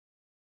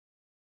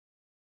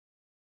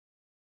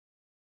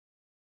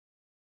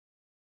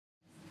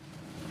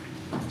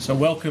So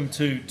welcome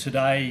to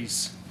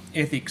today's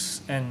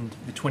Ethics and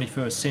the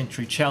 21st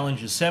Century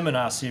Challenges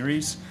seminar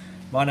series.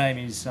 My name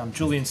is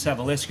Julian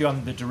Savulescu.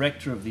 I'm the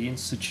Director of the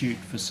Institute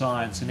for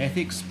Science and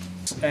Ethics,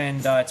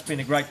 and it's been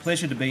a great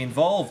pleasure to be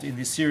involved in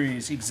this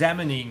series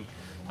examining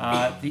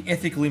the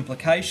ethical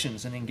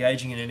implications and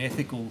engaging in an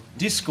ethical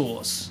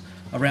discourse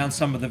around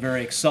some of the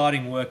very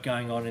exciting work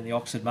going on in the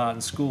Oxford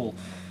Martin School.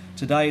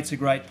 Today it's a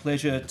great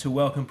pleasure to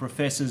welcome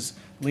Professors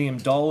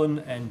Liam Dolan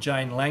and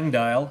Jane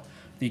Langdale,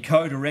 the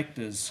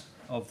co-directors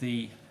of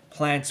the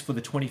Plants for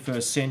the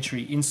 21st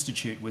Century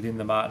Institute within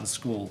the Martin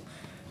School.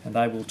 And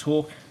they will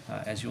talk,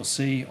 as you'll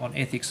see, on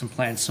ethics and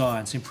plant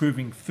science,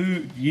 improving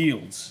food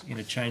yields in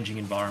a changing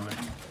environment.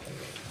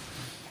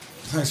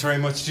 Thanks very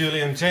much,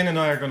 Julian. Jane and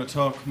I are going to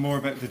talk more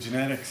about the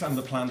genetics and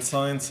the plant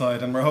science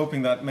side, and we're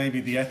hoping that maybe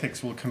the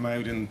ethics will come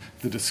out in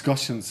the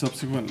discussion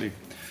subsequently.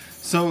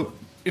 So,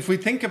 if we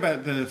think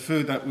about the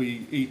food that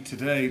we eat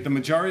today, the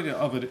majority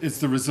of it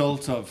is the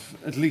result of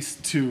at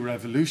least two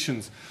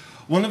revolutions.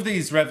 One of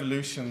these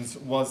revolutions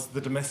was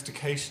the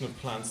domestication of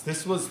plants.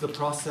 This was the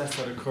process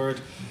that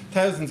occurred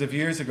thousands of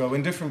years ago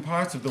in different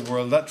parts of the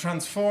world that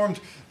transformed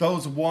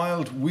those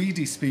wild,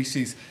 weedy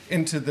species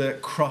into the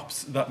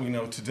crops that we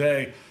know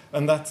today.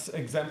 And that's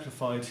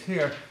exemplified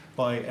here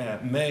by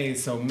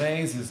maize. So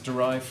maize is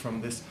derived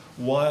from this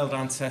wild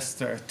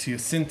ancestor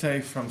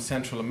teosinte from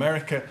Central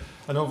America.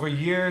 And over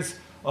years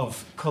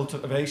of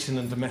cultivation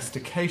and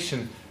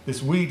domestication,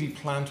 this weedy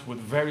plant with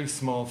very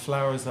small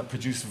flowers that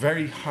produce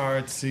very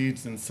hard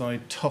seeds inside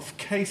tough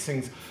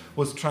casings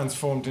was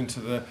transformed into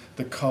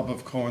the cob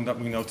of corn that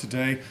we know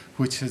today,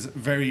 which has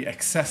very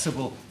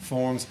accessible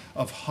forms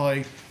of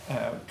high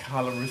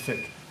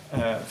calorific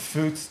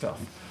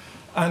foodstuff.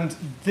 And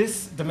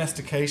this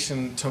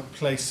domestication took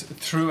place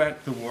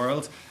throughout the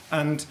world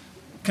and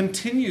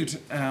continued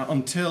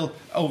until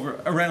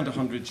around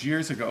 100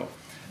 years ago.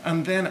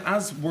 And then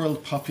as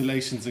world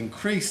populations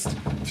increased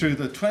through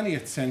the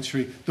 20th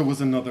century, there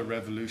was another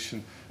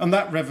revolution. And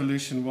that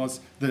revolution was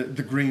the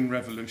Green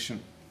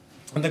Revolution.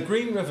 And the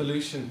Green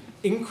Revolution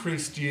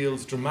increased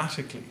yields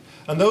dramatically.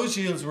 And those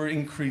yields were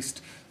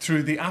increased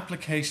through the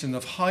application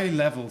of high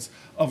levels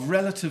of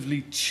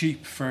relatively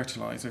cheap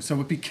fertilizer.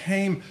 So it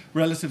became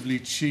relatively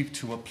cheap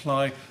to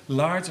apply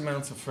large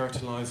amounts of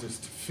fertilizers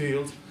to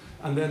fields.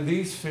 And then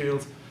these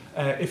fields,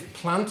 if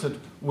planted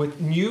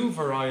with new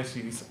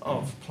varieties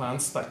of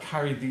plants that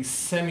carry these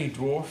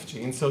semi-dwarf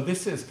genes, so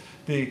this is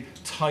the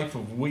type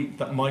of wheat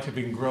that might have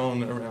been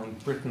grown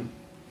around Britain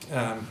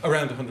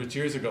around 100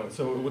 years ago,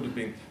 so it would have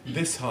been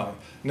this high.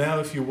 Now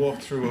if you walk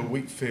through a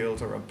wheat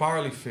field or a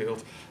barley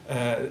field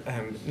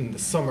in the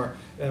summer,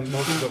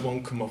 most of it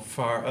won't come up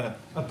far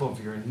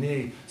above your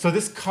knee. So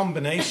this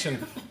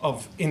combination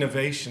of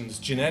innovations,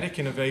 genetic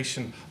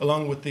innovation,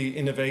 along with the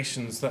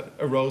innovations that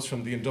arose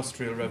from the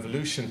Industrial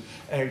Revolution,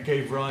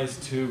 gave rise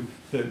to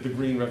the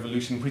Green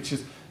Revolution, which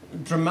is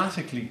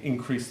dramatically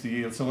increased the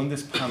yield. So on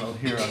this panel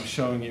here, I'm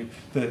showing you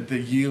the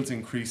yield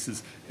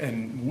increases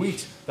in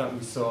wheat that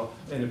we saw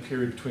in a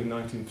period between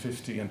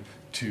 1950 and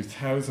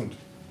 2000.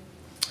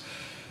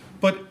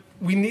 But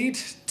we need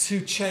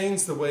to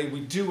change the way we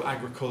do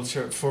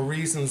agriculture for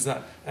reasons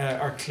that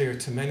are clear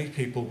to many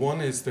people. One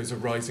is there's a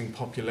rising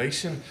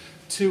population.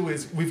 Two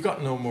is we've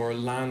got no more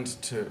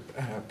land to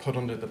put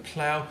under the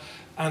plough.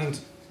 And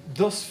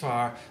thus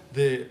far,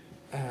 the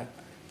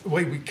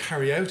way we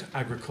carry out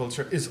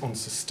agriculture is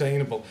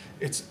unsustainable.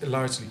 It's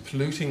largely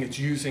polluting, it's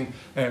using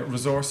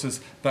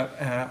resources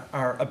that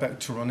are about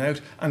to run out,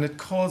 and it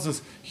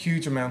causes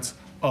huge amounts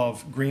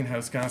of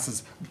greenhouse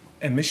gases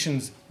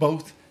emissions,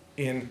 both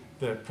in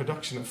the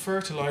production of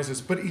fertilizers,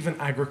 but even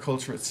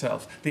agriculture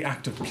itself, the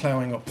act of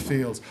ploughing up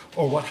fields,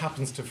 or what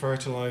happens to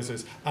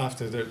fertilizers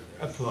after they're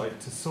applied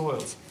to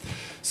soils.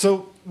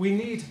 So we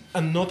need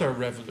another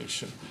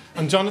revolution.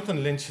 And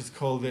Jonathan Lynch has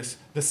called this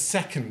the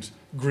second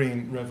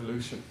Green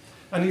Revolution.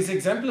 And he's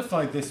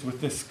exemplified this with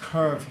this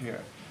curve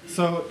here.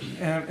 So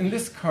in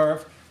this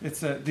curve,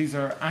 these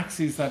are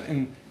axes that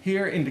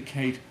here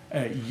indicate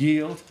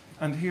yield,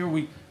 and here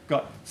we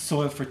got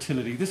soil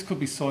fertility. This could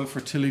be soil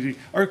fertility,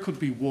 or it could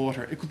be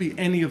water. It could be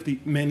any of the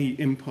many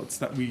inputs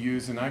that we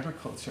use in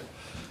agriculture.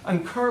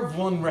 And curve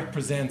one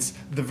represents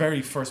the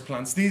very first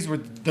plants. These were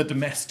the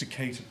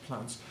domesticated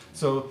plants.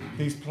 So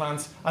these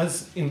plants,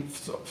 as in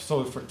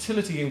soil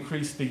fertility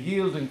increased, the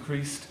yield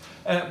increased,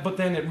 but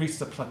then it reached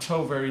a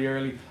plateau very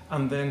early,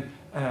 and then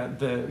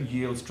the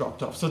yields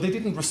dropped off. So they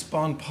didn't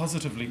respond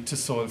positively to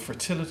soil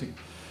fertility.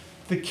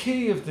 The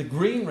key of the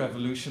Green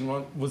Revolution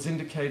was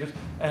indicated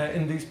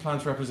in these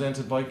plants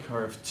represented by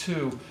curve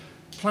 2.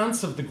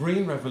 Plants of the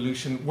Green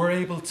Revolution were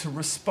able to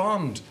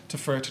respond to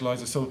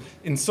fertilizer. So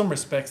in some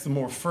respects, the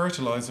more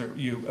fertilizer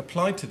you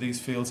applied to these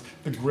fields,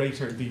 the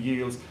greater the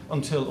yields,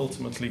 until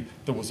ultimately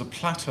there was a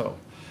plateau.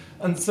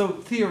 And so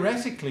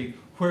theoretically,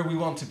 where we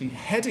want to be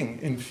heading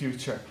in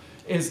future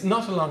is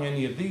not along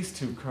any of these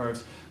two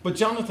curves, but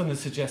Jonathan has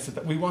suggested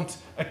that we want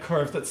a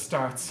curve that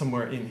starts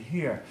somewhere in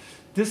here.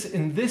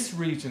 In this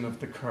region of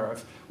the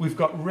curve, we've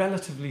got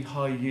relatively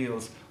high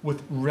yields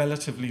with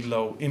relatively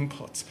low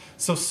inputs.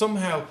 So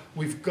somehow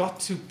we've got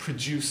to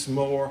produce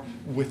more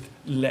with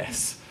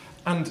less.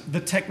 And the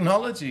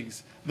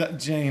technologies that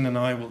Jane and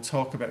I will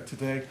talk about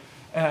today,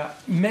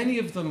 many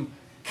of them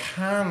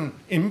can,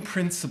 in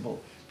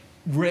principle,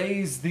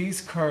 raise these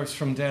curves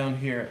from down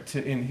here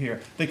to in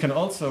here. They can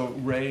also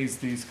raise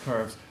these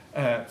curves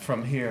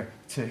from here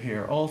to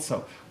here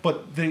also.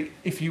 But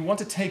if you want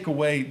to take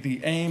away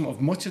the aim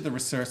of much of the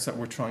research that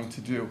we're trying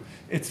to do,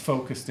 it's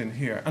focused in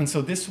here. And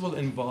so this will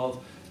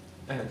involve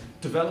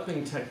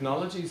developing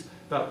technologies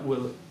that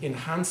will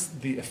enhance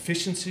the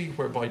efficiency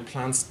whereby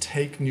plants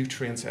take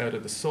nutrients out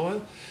of the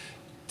soil,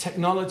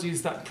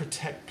 technologies that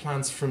protect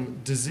plants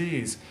from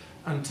disease,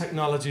 and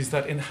technologies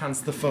that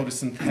enhance the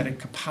photosynthetic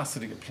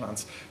capacity of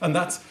plants. And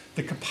that's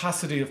the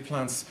capacity of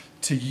plants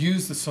to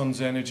use the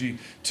sun's energy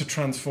to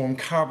transform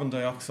carbon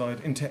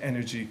dioxide into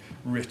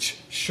energy-rich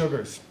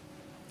sugars.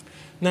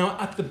 Now,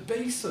 at the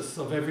basis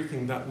of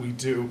everything that we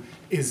do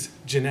is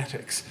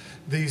genetics.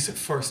 These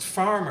first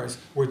farmers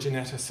were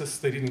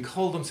geneticists. They didn't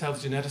call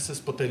themselves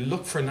geneticists, but they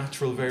looked for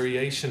natural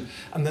variation,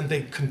 and then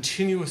they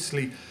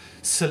continuously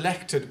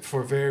selected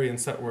for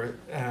variants that were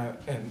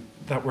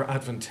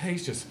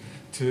advantageous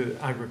to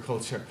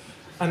agriculture.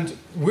 And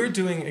we're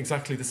doing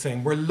exactly the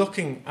same. We're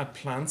looking at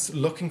plants,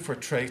 looking for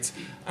traits,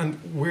 and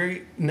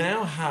we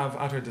now have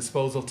at our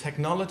disposal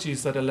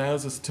technologies that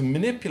allows us to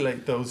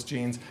manipulate those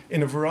genes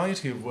in a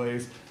variety of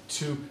ways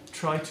to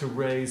try to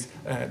raise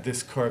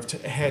this curve, to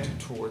head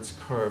towards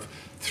curve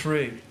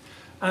 3.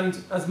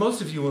 And as most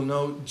of you will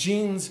know,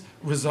 genes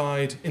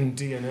reside in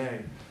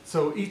DNA.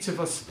 So each of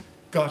us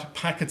got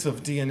packets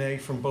of DNA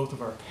from both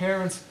of our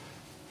parents.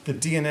 The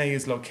DNA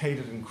is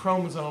located in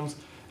chromosomes,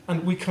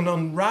 and we can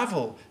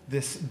unravel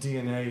this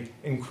DNA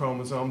in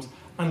chromosomes,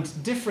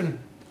 and different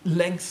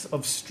lengths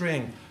of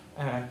string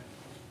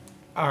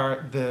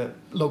are the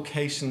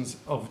locations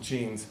of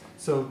genes.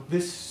 So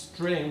this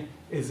string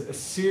is a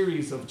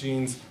series of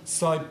genes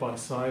side by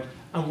side,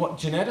 and what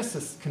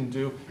geneticists can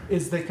do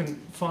is they can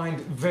find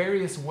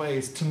various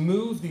ways to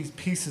move these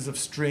pieces of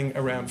string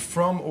around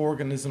from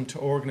organism to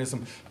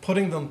organism,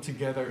 putting them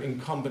together in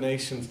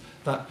combinations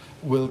that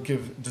will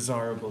give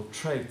desirable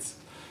traits.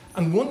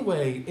 And one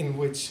way in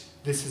which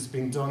this has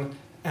been done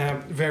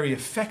very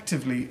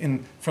effectively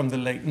from the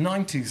late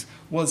 90s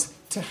was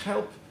to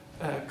help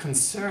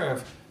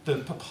conserve the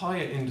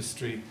papaya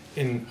industry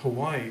in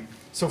Hawaii.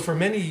 So for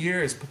many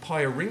years,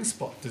 papaya ring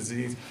spot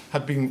disease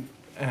had been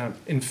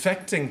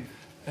infecting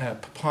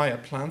papaya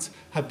plants,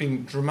 had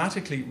been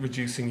dramatically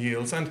reducing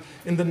yields. And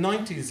in the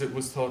 90s, it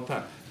was thought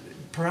that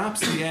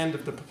perhaps the end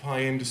of the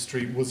papaya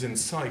industry was in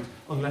sight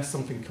unless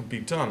something could be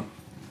done.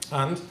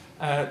 And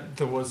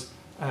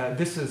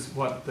this is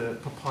what the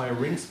papaya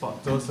ring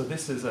spot does. So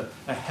this is a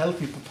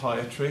healthy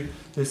papaya tree.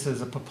 This is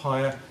a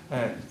papaya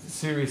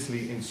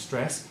seriously in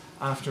stress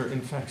after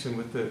infection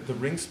with the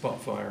ring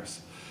spot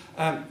virus.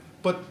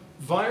 But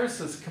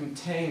viruses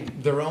contain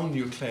their own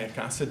nucleic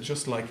acid,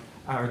 just like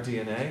our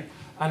DNA,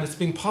 and it's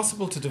been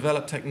possible to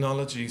develop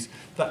technologies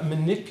that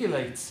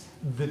manipulates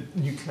the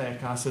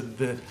nucleic acid,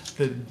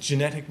 the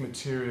genetic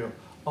material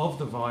of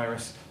the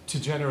virus, to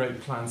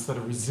generate plants that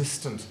are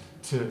resistant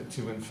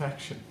to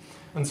infection.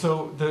 And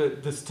so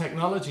this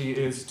technology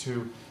is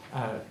to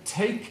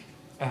take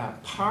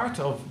part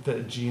of the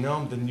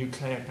genome, the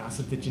nucleic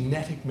acid, the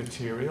genetic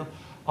material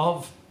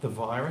of the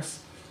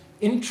virus,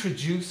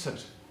 introduce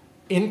it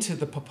into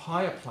the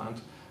papaya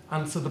plant,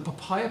 and so the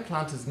papaya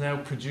plant is now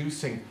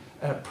producing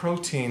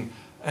protein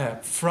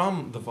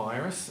from the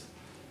virus.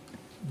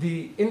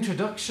 The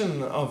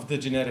introduction of the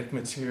genetic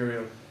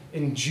material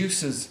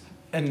induces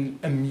an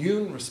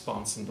immune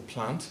response in the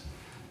plant,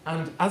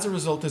 and as a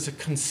result there's a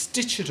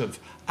constitutive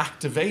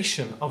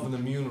activation of an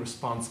immune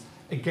response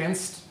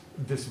against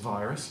this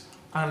virus,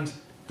 and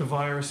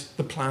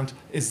the plant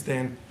is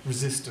then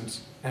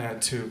resistant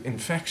to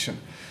infection.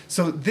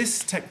 So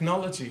this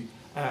technology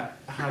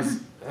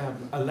has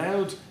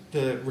allowed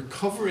the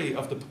recovery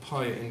of the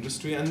papaya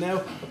industry, and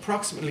now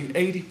approximately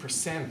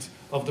 80%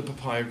 of the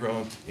papaya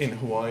grown in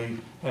Hawaii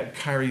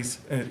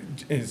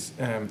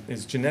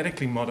is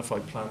genetically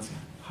modified plants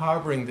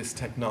harboring this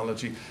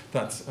technology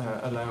that's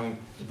allowing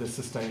the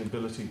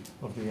sustainability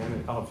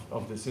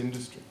of this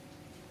industry.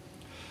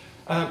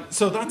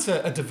 So that's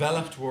a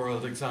developed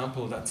world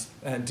example that's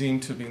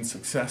deemed to have been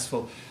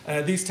successful.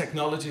 These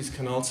technologies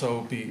can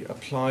also be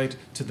applied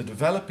to the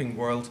developing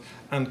world,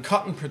 and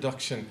cotton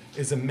production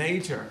is a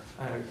major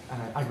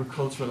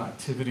agricultural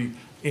activity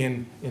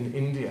in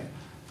India.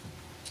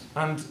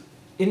 And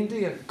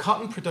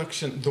cotton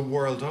production the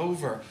world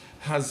over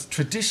has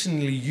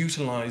traditionally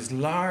utilized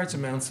large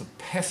amounts of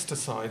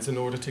pesticides in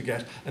order to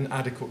get an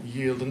adequate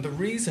yield. And the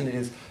reason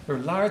is there are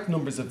large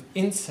numbers of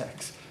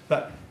insects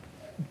that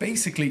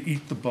basically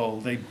eat the boll.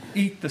 They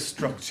eat the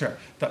structure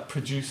that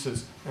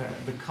produces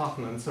the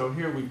cotton. And so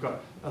here we've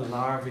got a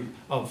larvae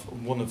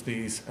of one of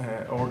these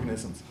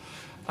organisms.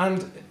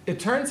 And it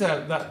turns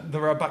out that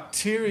there are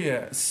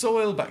bacteria,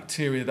 soil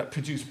bacteria, that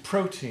produce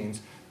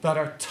proteins that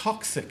are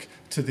toxic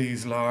to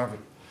these larvae.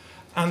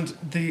 And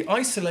the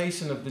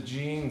isolation of the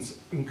genes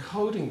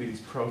encoding these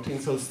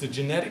proteins, so it's the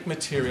genetic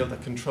material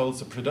that controls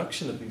the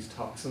production of these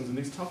toxins, and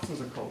these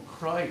toxins are called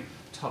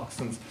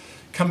cryotoxins,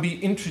 can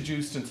be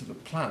introduced into the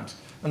plant.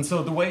 And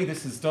so the way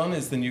this is done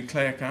is the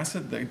nucleic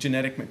acid, the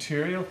genetic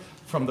material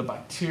from the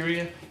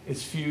bacteria,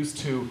 is fused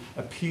to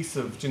a piece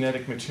of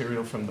genetic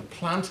material from the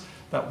plant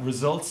that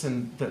results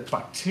in the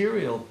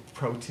bacterial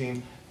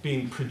protein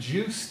being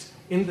produced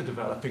in the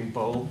developing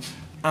bowl.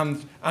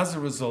 And as a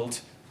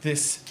result,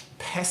 this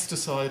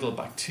pesticidal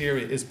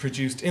bacteria is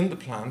produced in the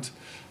plant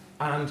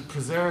and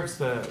preserves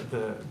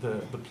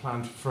the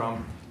plant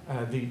from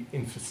the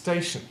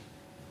infestation.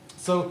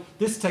 So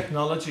this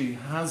technology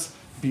has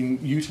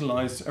been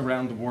utilized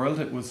around the world.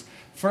 It was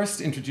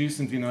first introduced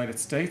in the United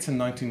States in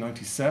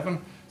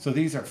 1997. So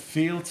these are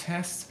field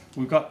tests.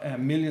 We've got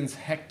millions of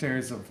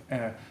hectares of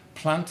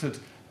planted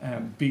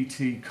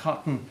BT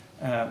cotton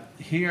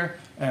here.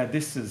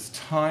 This is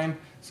thyme.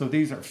 So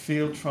these are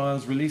field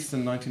trials released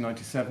in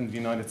 1997 in the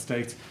United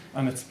States,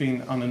 and it's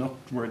been on an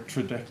upward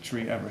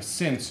trajectory ever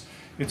since.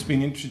 It's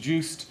been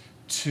introduced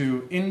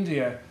to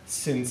India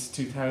since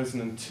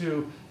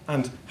 2002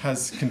 and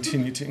has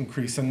continued to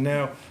increase. And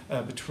now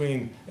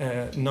between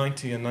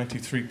 90 and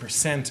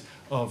 93%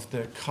 of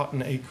the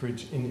cotton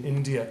acreage in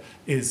India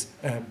is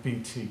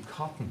BT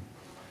cotton.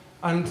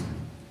 And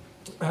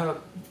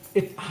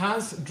it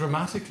has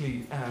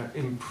dramatically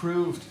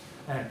improved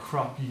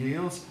crop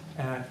yields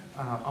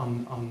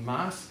en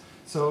masse.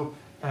 So,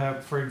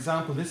 for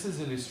example, this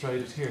is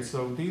illustrated here.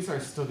 So these are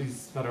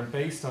studies that are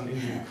based on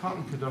Indian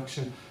cotton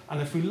production.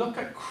 And if we look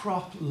at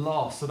crop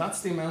loss, so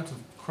that's the amount of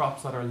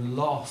crops that are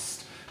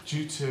lost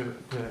due to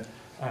the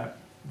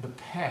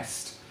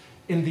pest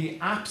in the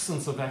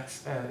absence of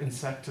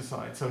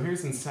insecticide. So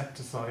here's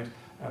insecticide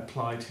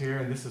applied here,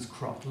 and this is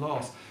crop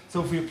loss.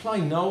 So if we apply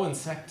no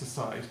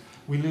insecticide,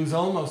 we lose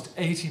almost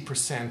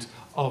 80%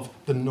 of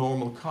the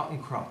normal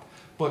cotton crop,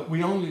 but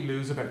we only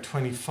lose about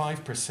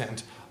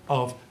 25%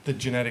 of the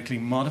genetically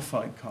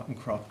modified cotton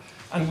crop.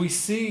 And we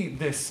see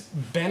this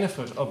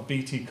benefit of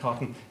BT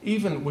cotton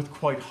even with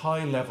quite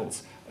high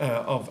levels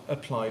of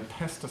applied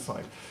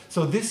pesticide.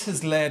 So this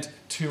has led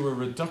to a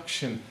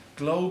reduction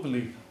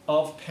globally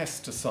of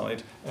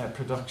pesticide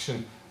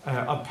production,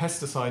 of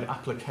pesticide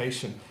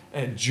application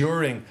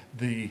during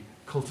the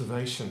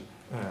cultivation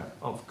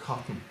of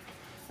cotton.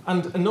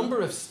 And a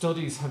number of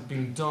studies have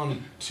been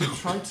done to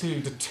try to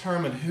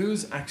determine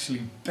who's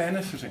actually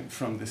benefiting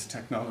from this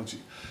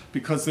technology.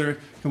 Because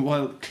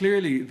while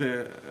clearly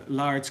the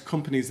large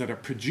companies that are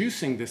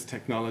producing this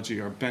technology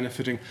are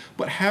benefiting,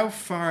 but how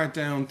far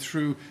down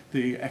through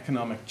the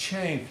economic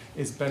chain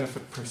is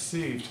benefit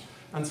perceived?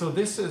 And so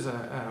this is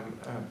a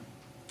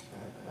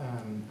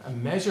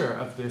measure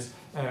of this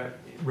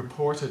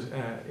reported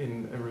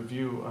in a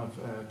review of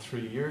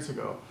 3 years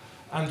ago.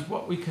 And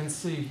what we can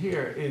see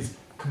here is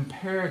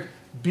compared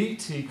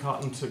BT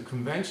cotton to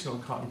conventional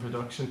cotton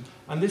production,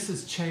 and this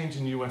is change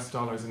in US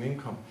dollars in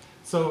income.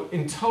 So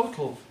in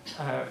total,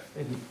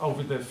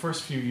 over the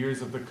first few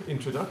years of the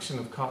introduction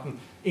of cotton,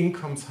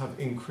 incomes have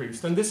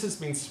increased. And this has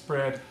been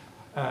spread,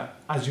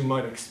 as you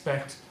might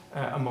expect,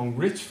 among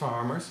rich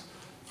farmers.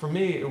 For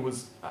me, it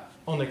was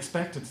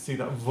unexpected to see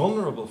that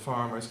vulnerable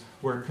farmers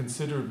were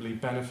considerably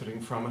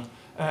benefiting from it.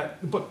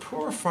 But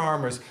poor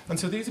farmers, and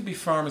so these would be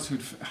farmers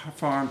who'd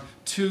farm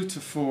 2 to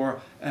 3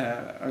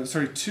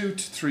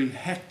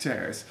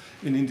 hectares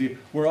in India,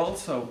 were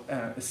also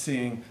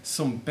seeing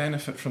some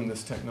benefit from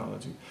this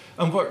technology.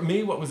 And for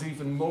me, what was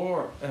even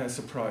more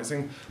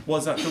surprising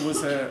was that there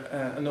was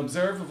an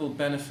observable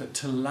benefit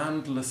to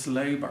landless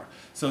labour.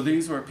 So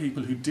these were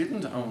people who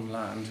didn't own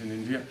land in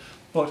India,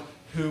 but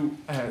who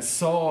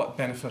saw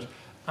benefit.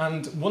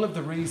 And one of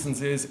the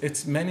reasons is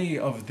it's many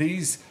of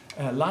these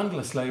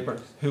landless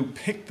labour who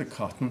pick the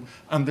cotton,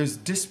 and there's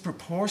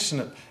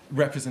disproportionate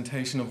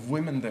representation of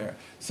women there.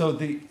 So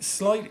the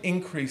slight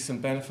increase in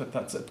benefit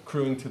that's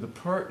accruing to the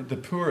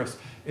poorest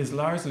is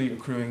largely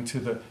accruing to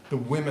the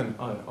women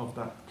of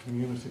that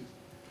community.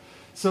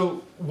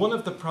 So one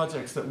of the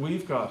projects that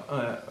we've got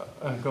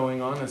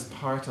going on as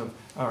part of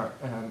our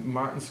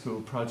Martin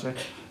School project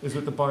is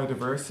with the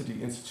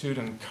Biodiversity Institute,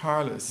 and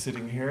Carla is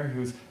sitting here,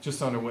 who's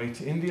just on her way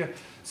to India.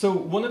 So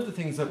one of the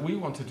things that we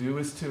want to do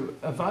is to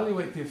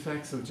evaluate the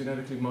effects of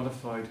genetically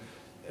modified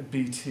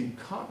BT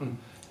cotton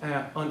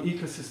on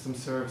ecosystem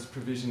service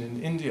provision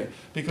in India,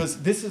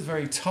 because this is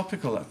very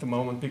topical at the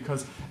moment,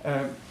 because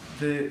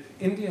the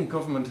Indian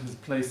government has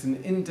placed an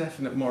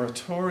indefinite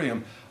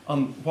moratorium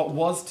on what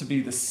was to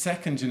be the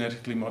second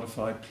genetically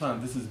modified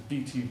plant. This is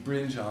BT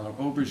brinjal or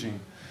aubergine.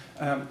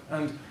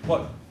 And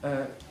what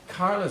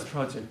Carla's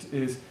project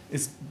is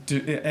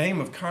the aim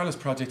of Carla's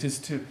project is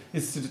to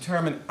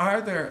determine,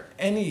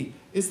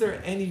 is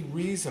there any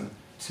reason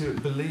to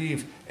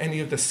believe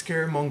any of the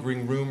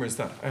scaremongering rumours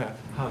that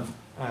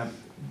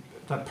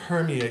that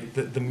permeate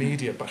the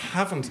media but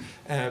haven't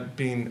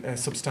been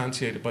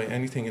substantiated by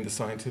anything in the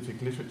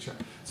scientific literature.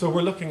 So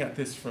we're looking at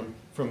this from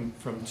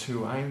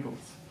two angles.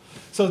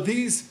 So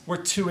these were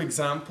two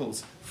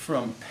examples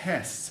from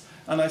pests.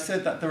 And I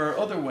said that there are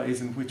other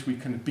ways in which we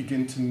can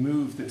begin to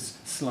move this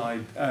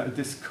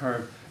this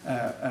curve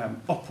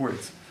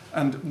upwards.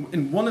 And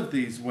in one of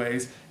these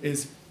ways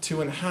is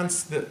to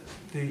enhance the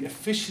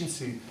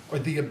efficiency or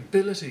the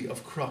ability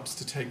of crops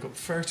to take up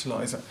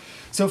fertilizer.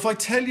 So if I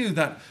tell you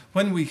that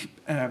when we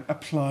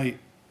apply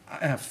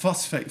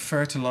phosphate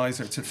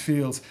fertilizer to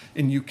fields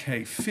in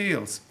UK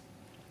fields,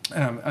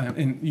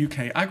 in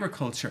UK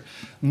agriculture,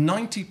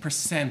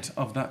 90%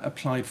 of that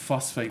applied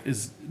phosphate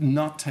is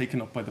not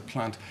taken up by the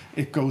plant.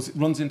 It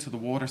runs into the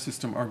water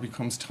system or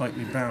becomes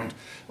tightly bound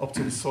up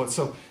to the soil.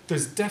 So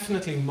there's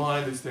definitely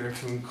mileage there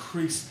to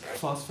increase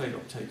phosphate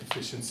uptake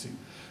efficiency.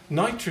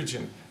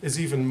 Nitrogen is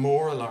even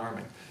more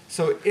alarming.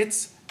 So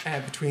it's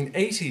between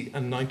 80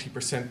 and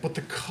 90%, but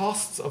the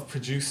costs of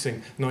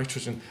producing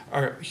nitrogen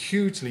are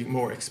hugely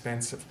more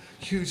expensive,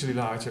 hugely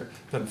larger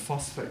than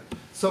phosphate.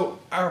 So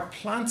our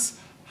plants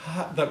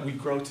that we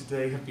grow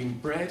today have been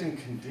bred in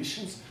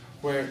conditions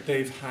where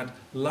they've had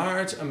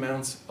large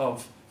amounts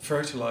of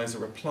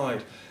fertilizer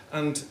applied,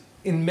 and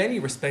in many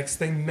respects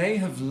they may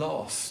have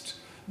lost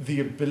the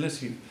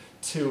ability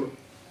to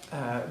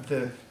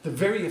the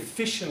very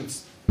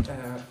efficient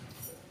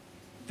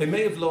they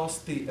may have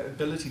lost the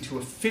ability to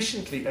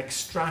efficiently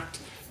extract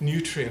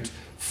nutrient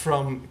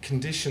from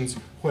conditions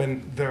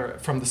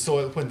from the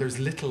soil when there's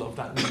little of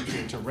that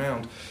nutrient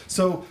around.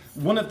 So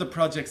one of the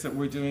projects that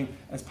we're doing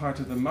as part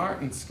of the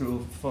Martin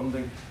School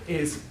funding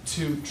is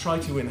to try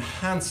to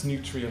enhance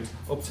nutrient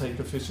uptake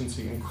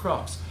efficiency in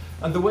crops.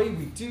 And the way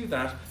we do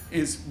that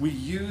is we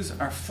use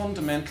our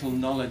fundamental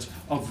knowledge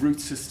of root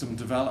system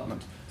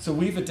development. So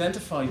we've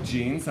identified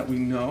genes that we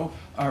know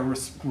are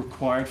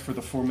required for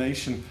the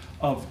formation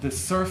of the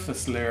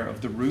surface layer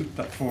of the root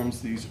that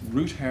forms these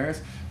root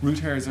hairs. Root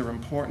hairs are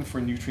important for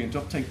nutrient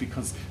uptake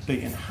because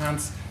they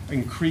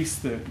increase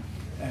the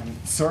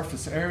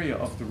surface area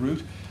of the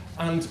root.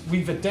 And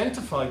we've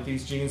identified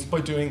these genes by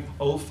doing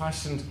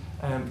old-fashioned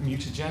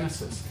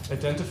mutagenesis,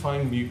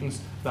 identifying mutants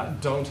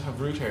that don't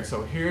have root hair.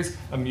 So here's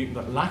a mutant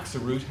that lacks a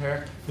root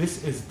hair.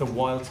 This is the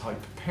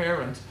wild-type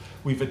parent.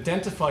 We've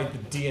identified the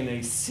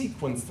DNA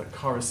sequence that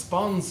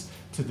corresponds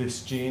to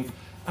this gene,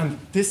 and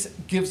this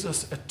gives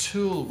us a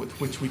tool with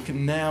which we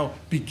can now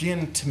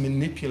begin to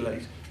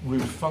manipulate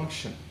root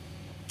function.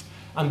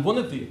 And one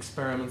of the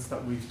experiments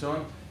that we've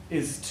done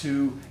is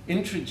to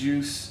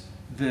introduce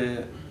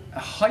a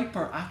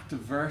hyperactive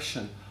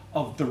version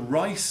of the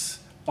rice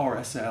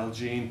RSL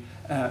gene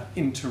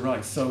into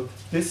rice. So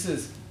this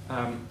is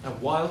a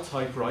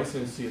wild-type rice,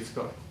 and you see it's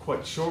got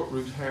quite short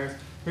root hairs.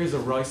 Here's a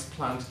rice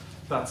plant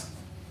that's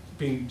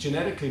been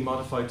genetically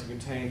modified to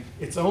contain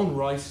its own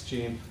rice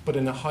gene, but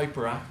in a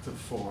hyperactive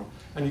form.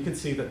 And you can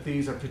see that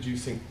these are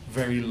producing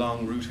very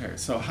long root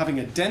hairs. So having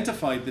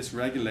identified this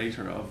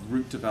regulator of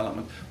root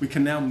development, we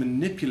can now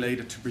manipulate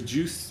it to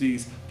produce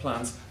these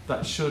plants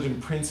that should, in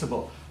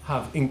principle,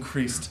 have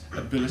increased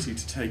ability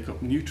to take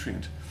up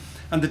nutrient.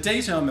 And the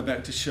data I'm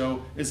about to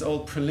show is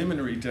all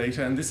preliminary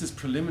data, and this is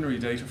preliminary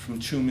data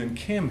from Choo-Min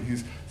Kim,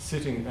 who's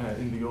sitting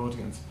in the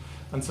audience.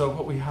 And so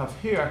what we have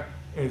here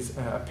is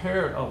a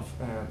pair of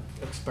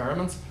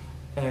experiments.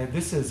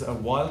 This is a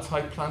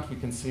wild-type plant. We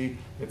can see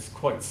it's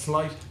quite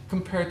slight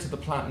compared to the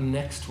plant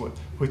next to it,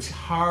 which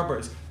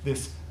harbours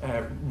this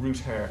root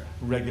hair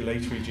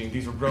regulatory gene.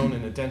 These were grown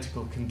in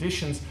identical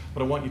conditions.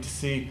 What I want you to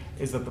see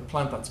is that the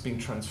plant that's been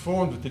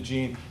transformed with the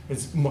gene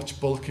is much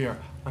bulkier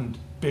and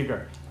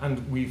bigger.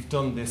 And we've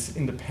done this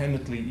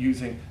independently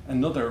using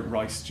another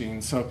rice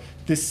gene. So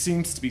this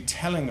seems to be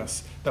telling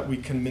us that we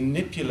can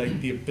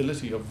manipulate the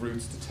ability of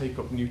roots to take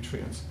up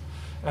nutrients.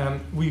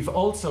 We've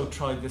also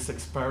tried this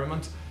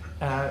experiment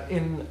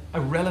in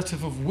a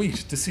relative of wheat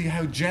to see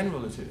how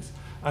general it is.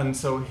 And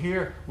so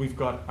here we've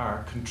got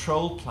our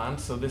control plant,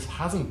 so this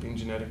hasn't been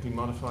genetically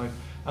modified.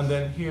 And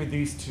then here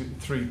these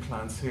three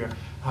plants here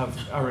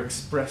are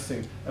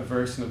expressing a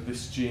version of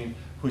this gene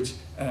which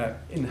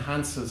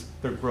enhances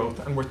their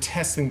growth. And we're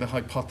testing the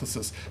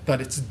hypothesis that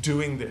it's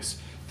doing this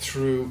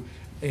through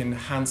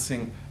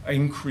enhancing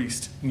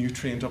increased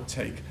nutrient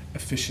uptake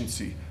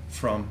efficiency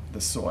from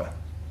the soil.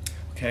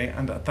 Okay,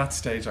 and at that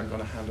stage, I'm going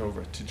to hand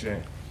over to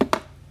Jane.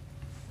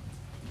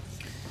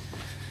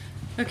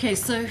 Okay,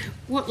 so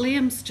what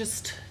Liam's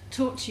just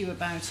talked to you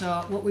about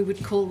are what we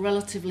would call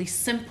relatively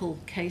simple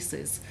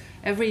cases.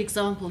 Every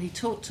example he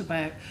talked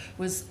about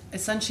was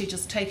essentially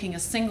just taking a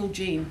single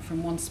gene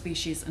from one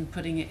species and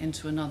putting it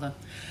into another.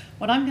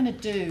 What I'm going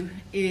to do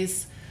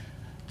is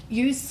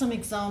use some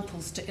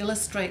examples to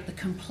illustrate the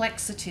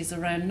complexities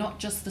around not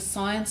just the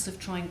science of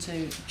trying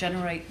to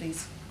generate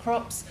these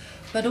crops,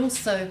 but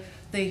also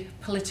the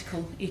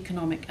political,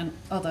 economic and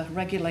other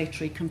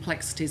regulatory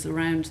complexities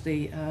around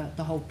the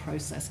whole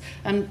process.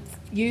 And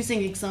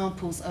using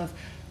examples of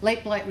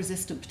late blight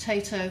resistant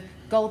potato,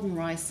 golden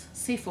rice,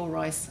 C4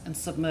 rice and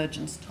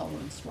submergence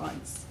tolerance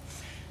rice.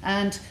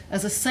 And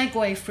as a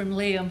segue from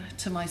Liam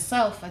to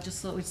myself, I just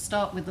thought we'd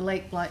start with the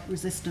late blight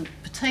resistant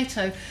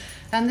potato.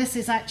 And this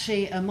is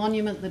actually a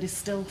monument that is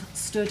still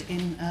stood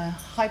in a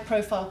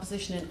high-profile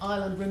position in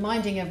Ireland,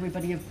 reminding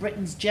everybody of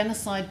Britain's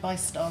genocide by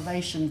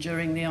starvation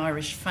during the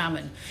Irish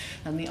famine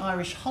and the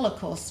Irish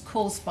Holocaust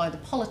caused by the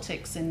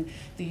politics in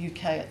the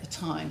UK at the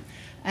time.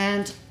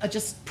 And I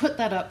just put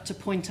that up to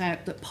point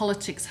out that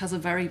politics has a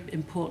very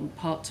important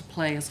part to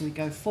play as we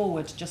go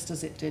forward, just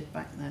as it did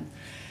back then.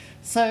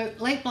 So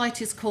late blight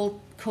is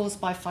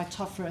caused by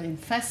Phytophthora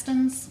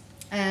infestans,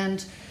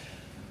 and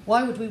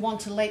why would we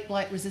want a late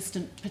blight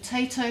resistant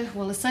potato?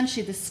 Well,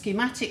 essentially this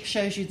schematic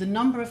shows you the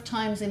number of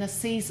times in a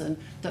season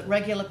that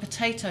regular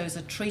potatoes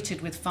are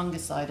treated with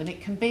fungicide, and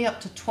it can be up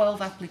to 12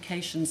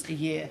 applications a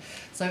year.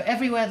 So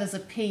everywhere there's a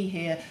P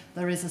here,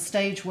 there is a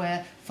stage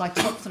where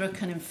Phytophthora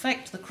can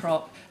infect the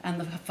crop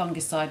and the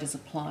fungicide is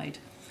applied.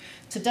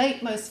 To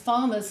date, most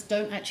farmers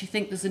don't actually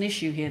think there's an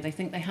issue here. They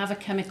think they have a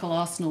chemical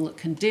arsenal that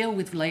can deal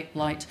with late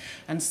blight,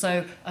 and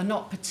so are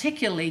not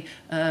particularly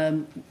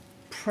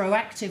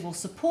proactive or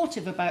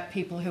supportive about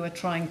people who are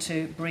trying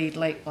to breed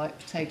late blight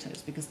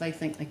potatoes, because they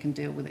think they can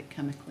deal with it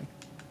chemically.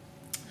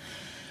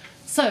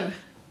 So,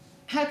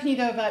 how can you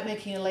go about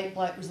making a late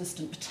blight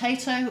resistant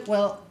potato?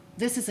 Well,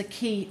 this is a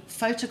key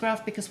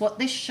photograph, because what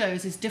this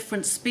shows is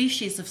different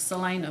species of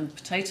Solanum,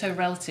 potato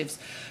relatives,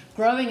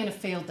 growing in a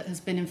field that has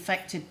been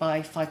infected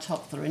by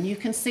Phytophthora. And you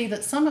can see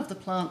that some of the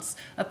plants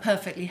are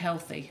perfectly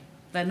healthy.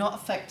 They're not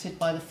affected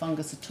by the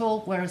fungus at all,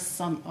 whereas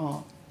some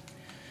are.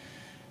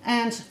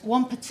 And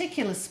one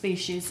particular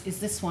species is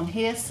this one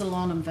here,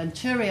 Solanum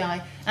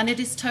venturii, and it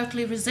is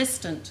totally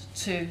resistant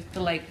to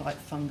the late blight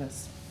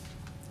fungus.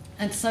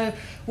 And so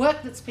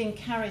work that's been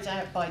carried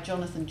out by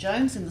Jonathan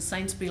Jones in the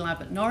Sainsbury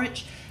lab at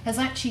Norwich has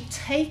actually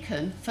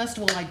taken, first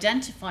of all,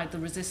 identified the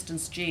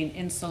resistance gene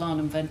in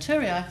Solanum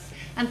venturii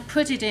and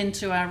put it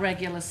into our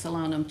regular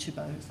Solanum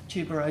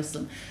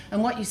tuberosum.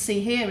 And what you see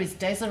here is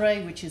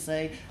Desiree, which is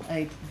a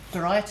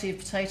variety of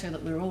potato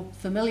that we're all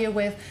familiar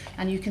with.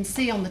 And you can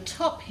see on the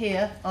top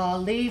here are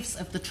leaves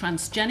of the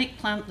transgenic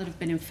plant that have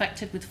been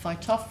infected with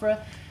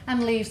Phytophthora,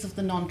 and leaves of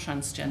the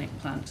non-transgenic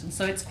plant. And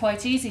so it's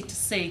quite easy to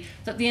see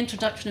that the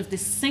introduction of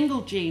this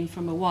single gene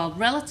from a wild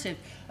relative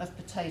of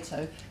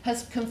potato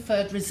has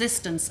conferred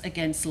resistance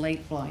against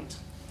late blight.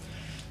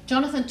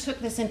 Jonathan took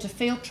this into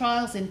field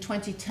trials in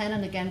 2010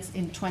 and again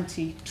in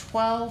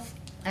 2012,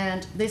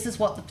 and this is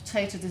what the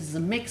potato, this is a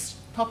mixed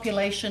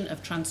population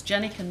of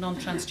transgenic and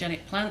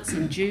non-transgenic plants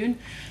in June,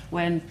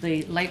 when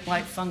the late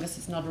blight fungus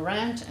is not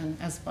around, and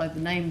as by the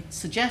name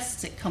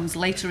suggests, it comes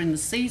later in the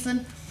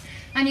season.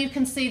 And you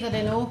can see that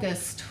in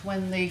August,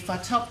 when the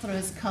Phytophthora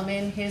has come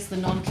in, here's the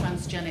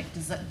non-transgenic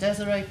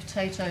Desiree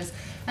potatoes,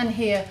 and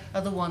here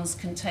are the ones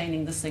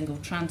containing the single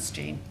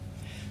transgene.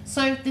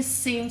 So this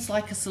seems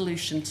like a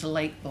solution to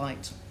late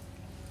blight.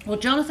 Well,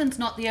 Jonathan's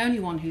not the only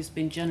one who's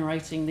been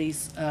generating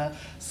these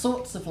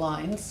sorts of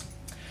lines.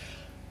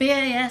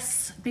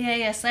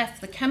 BASF,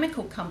 the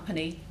chemical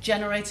company,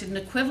 generated an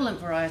equivalent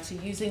variety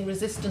using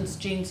resistance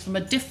genes from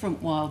a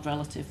different wild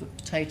relative of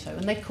potato,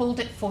 and they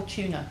called it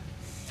Fortuna.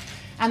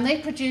 And they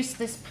produced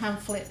this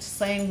pamphlet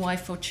saying why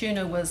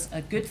Fortuna was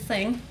a good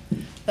thing.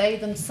 They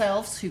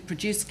themselves, who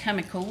produce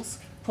chemicals,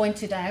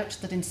 pointed out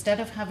that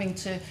instead of having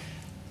to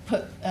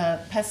put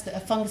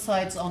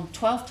fungicides on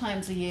 12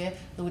 times a year,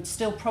 there would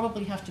still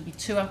probably have to be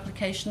 2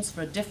 applications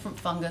for a different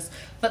fungus,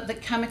 but the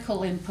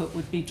chemical input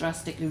would be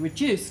drastically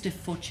reduced if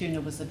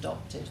Fortuna was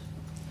adopted.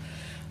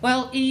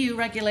 Well, EU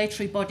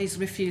regulatory bodies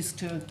refused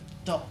to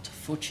adopt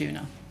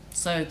Fortuna.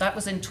 So that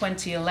was in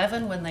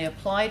 2011 when they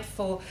applied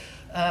for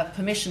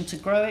permission to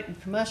grow it and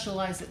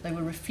commercialise it. They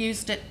were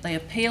refused it, they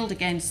appealed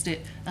against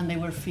it, and they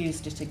were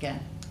refused it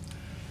again.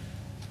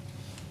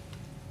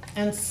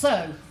 And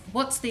so,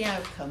 what's the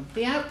outcome?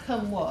 The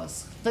outcome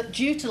was that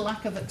due to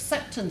lack of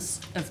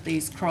acceptance of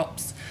these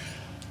crops,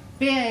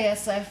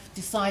 BASF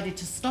decided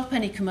to stop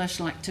any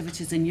commercial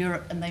activities in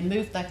Europe, and they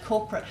moved their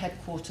corporate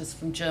headquarters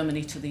from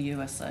Germany to the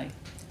USA.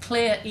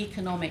 Clear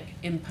economic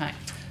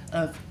impact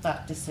of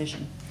that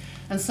decision.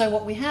 And so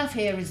what we have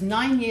here is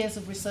 9 years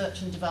of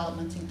research and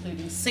development,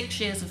 including 6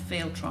 years of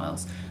field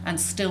trials, and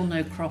still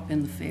no crop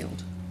in the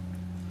field.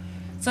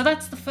 So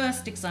that's the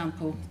first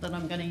example that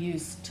I'm going to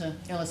use to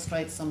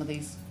illustrate some of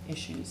these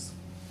issues.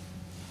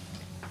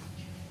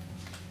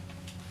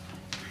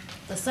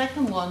 The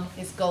second one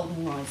is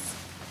golden rice.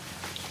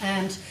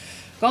 And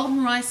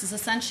golden rice has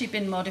essentially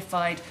been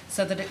modified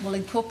so that it will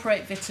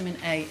incorporate vitamin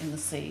A in the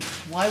seed.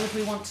 Why would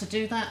we want to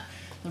do that?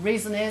 The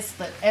reason is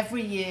that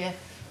every year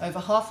over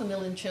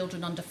 500,000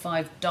 children under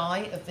 5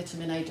 die of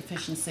vitamin A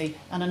deficiency,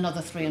 and another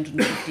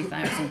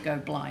 350,000 go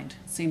blind.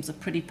 Seems a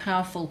pretty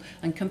powerful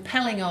and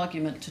compelling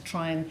argument to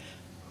try and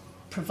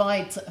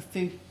provide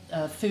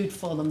a food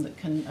for them that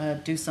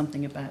can do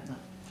something about that.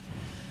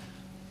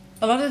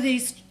 A lot of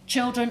these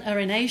children are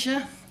in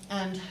Asia,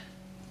 and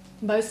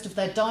most of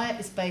their diet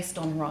is based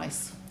on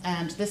rice.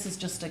 And this is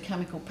just a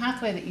chemical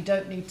pathway that you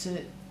don't need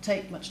to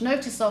take much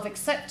notice of,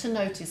 except to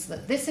notice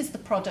that this is the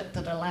product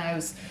that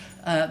allows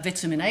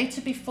vitamin A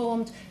to be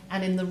formed,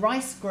 and in the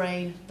rice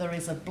grain there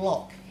is a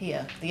block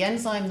here. The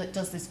enzyme that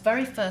does this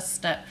very first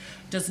step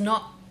does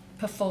not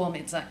perform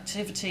its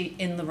activity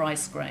in the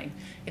rice grain.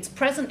 It's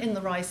present in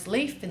the rice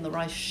leaf, in the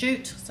rice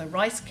shoot, so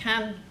rice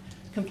can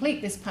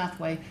complete this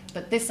pathway,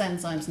 but this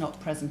enzyme's not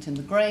present in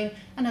the grain,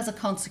 and as a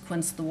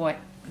consequence, the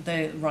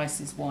rice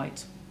is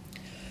white.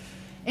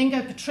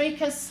 Ingo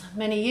Petrikas,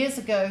 many years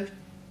ago,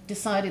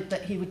 decided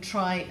that he would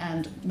try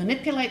and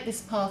manipulate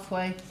this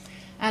pathway,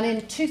 and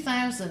in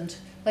 2000,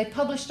 they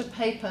published a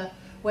paper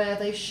where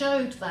they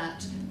showed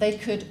that they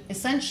could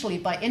essentially,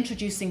 by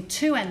introducing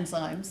two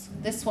enzymes,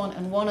 this one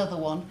and one other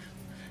one,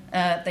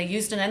 they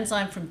used an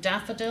enzyme from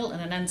daffodil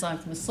and an enzyme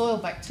from a soil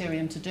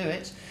bacterium to do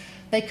it,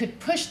 they could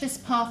push this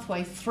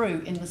pathway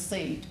through in the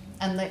seed.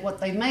 And what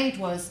they made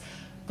was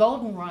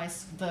golden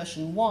rice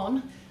version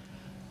 1.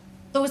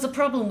 There was a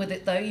problem with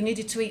it though. You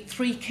needed to eat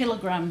 3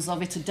 kilograms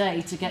of it a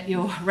day to get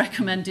your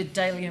recommended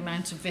daily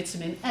amount of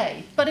vitamin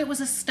A. But it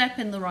was a step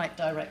in the right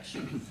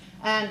direction.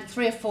 And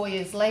 3 or 4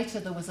 years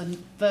later, there was a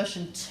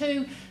version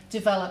 2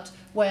 developed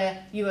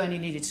where you only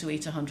needed to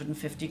eat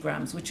 150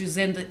 grams, which is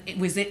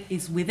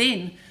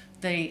within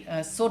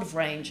the sort of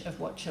range of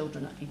what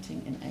children are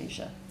eating in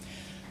Asia.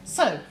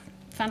 So,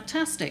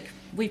 fantastic.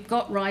 We've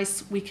got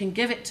rice, we can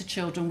give it to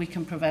children, we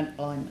can prevent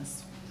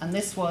blindness. And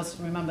this was,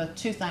 remember,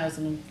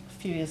 2000, and a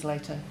few years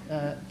later,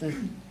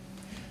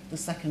 the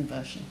second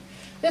version.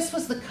 This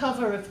was the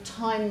cover of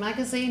Time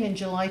magazine in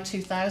July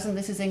 2000.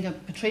 This is Ingo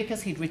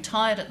Petrikas. He'd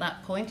retired at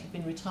that point. He'd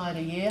been retired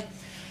a year.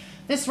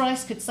 This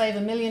rice could save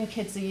 1 million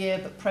kids a year,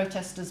 but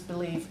protesters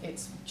believe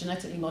its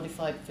genetically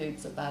modified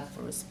foods are bad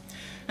for us.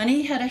 And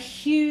he had a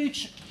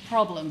huge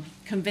problem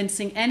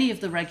convincing any of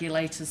the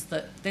regulators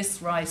that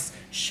this rice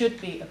should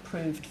be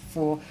approved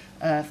for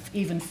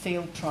even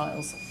field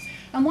trials.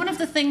 And one of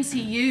the things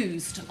he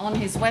used on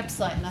his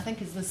website, and I think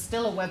there's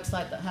still a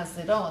website that has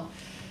it on,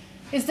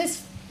 is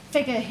this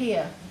figure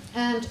here.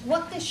 And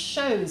what this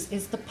shows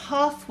is the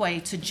pathway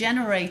to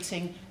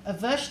generating a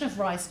version of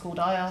rice called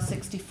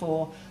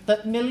IR64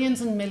 that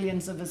millions and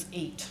millions of us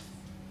eat.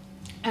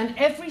 And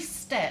every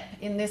step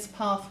in this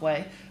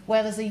pathway,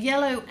 where there's a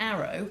yellow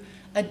arrow,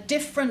 a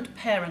different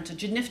parent,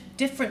 a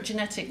different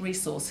genetic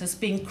resource has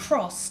been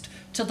crossed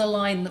to the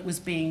line that was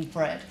being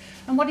bred.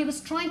 And what he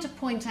was trying to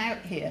point out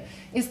here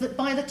is that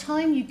by the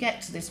time you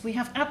get to this, we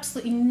have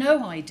absolutely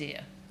no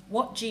idea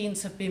what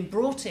genes have been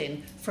brought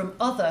in from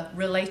other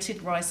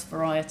related rice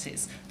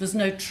varieties. There's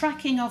no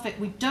tracking of it.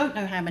 We don't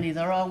know how many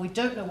there are. We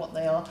don't know what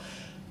they are.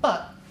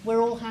 But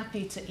we're all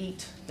happy to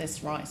eat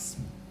this rice.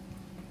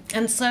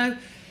 And so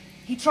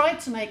he tried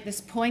to make this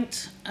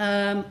point,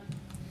 and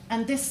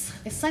this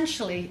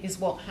essentially is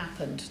what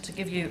happened, to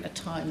give you a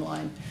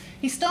timeline.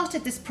 He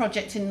started this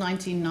project in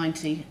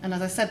 1990, and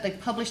as I said, they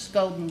published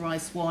Golden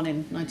Rice 1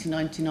 in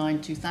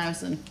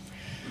 1999-2000.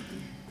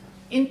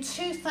 In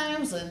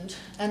 2000,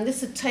 and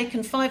this had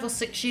taken 5 or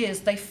 6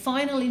 years, they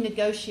finally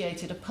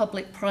negotiated a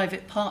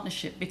public-private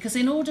partnership, because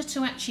in order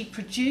to actually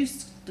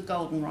produce the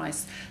golden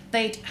rice,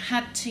 they'd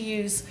had to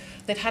use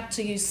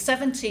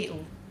 70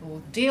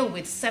 or deal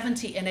with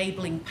 70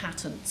 enabling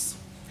patents.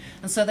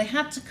 And so they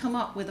had to come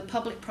up with a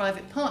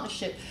public-private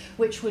partnership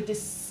which would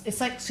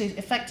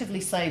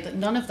effectively say that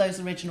none of those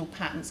original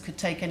patents could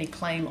take any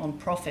claim on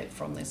profit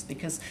from this,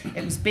 because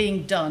it was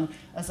being done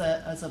as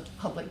a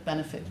public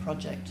benefit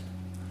project.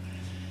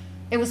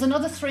 It was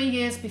another 3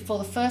 years before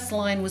the first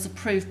line was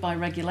approved by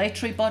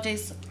regulatory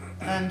bodies,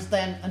 and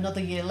then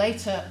another year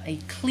later, a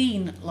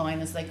clean line,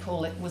 as they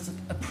call it, was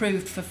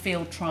approved for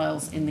field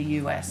trials in the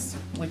US,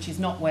 which is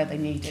not where they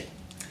need it.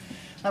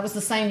 That was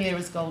the same year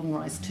as Golden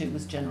Rice 2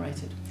 was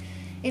generated.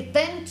 It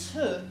then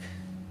took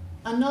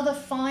another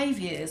 5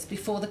 years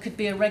before there could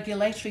be a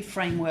regulatory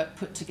framework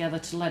put together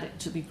to let it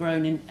to be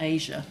grown in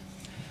Asia.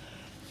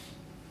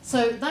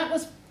 So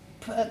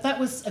that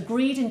was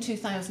agreed in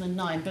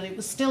 2009, but it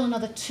was still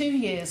another 2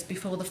 years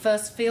before the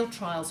first field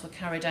trials were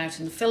carried out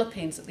in the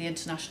Philippines at the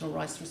International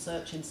Rice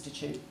Research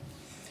Institute.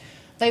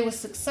 They were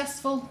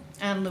successful,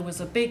 and there was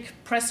a big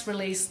press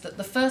release that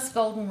the first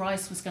golden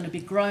rice was going to be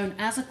grown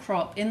as a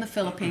crop in the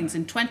Philippines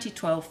in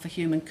 2012 for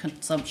human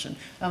consumption.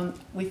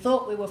 We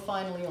thought we were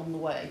finally on the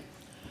way.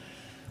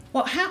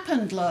 What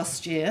happened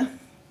last year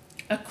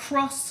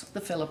across the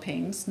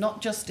Philippines,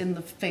 not just in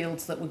the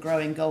fields that were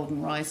growing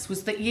golden rice,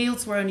 was that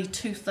yields were only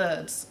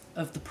 2/3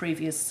 of the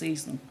previous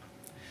season.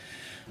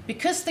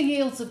 Because the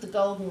yields of the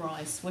golden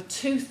rice were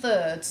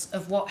 2/3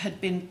 of what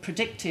had been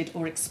predicted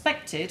or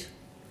expected,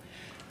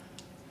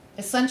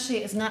 essentially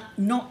it's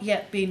not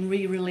yet been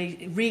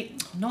released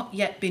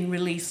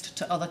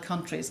to other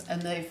countries,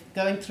 and they're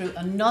going through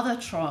another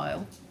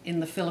trial in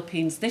the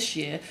Philippines this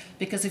year,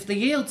 because if the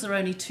yields are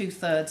only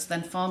 2/3,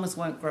 then farmers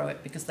won't grow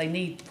it because they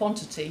need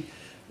quantity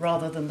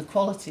rather than the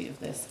quality of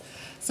this.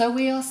 So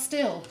we are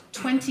still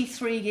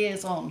 23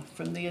 years on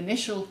from the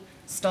initial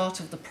start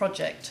of the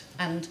project,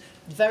 and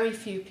very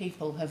few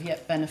people have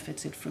yet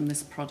benefited from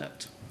this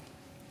product.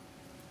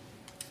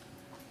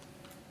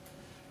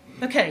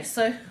 Okay,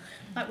 so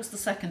that was the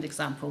second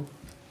example.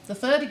 The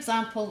third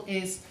example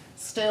is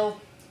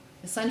still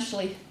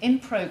essentially in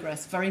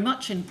progress, very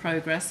much in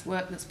progress,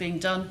 work that's being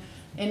done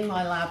in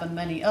my lab and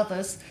many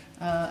others,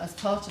 as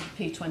part of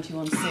the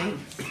P21C.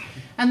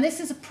 And this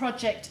is a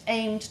project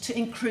aimed to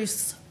improve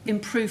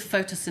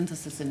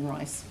photosynthesis in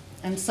rice.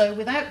 And so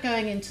without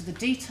going into the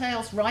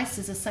details, rice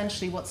is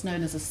essentially what's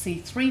known as a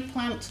C3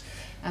 plant.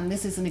 And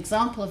this is an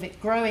example of it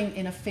growing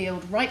in a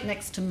field right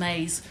next to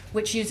maize,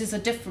 which uses a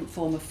different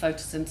form of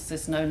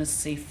photosynthesis known as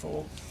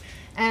C4.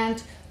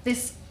 And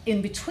this,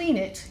 in between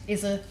it,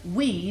 is a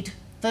weed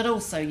that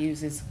also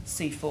uses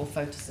C4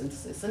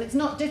 photosynthesis. And it's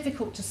not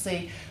difficult to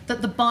see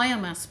that the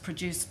biomass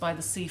produced by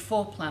the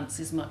C4 plants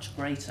is much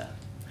greater.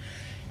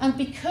 And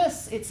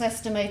because it's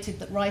estimated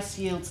that rice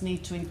yields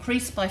need to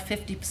increase by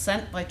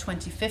 50% by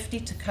 2050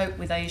 to cope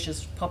with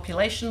Asia's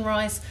population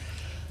rise,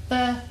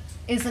 there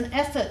is an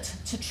effort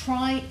to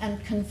try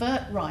and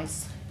convert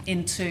rice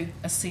into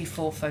a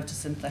C4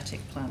 photosynthetic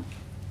plant.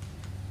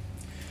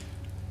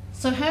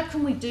 So how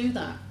can we do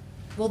that?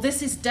 Well,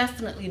 this is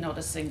definitely not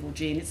a single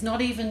gene. It's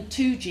not even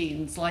 2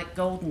 genes like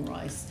golden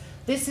rice.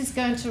 This is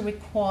going to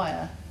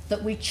require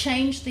that we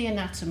change the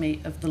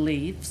anatomy of the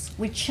leaves,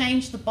 we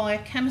change the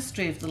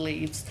biochemistry of the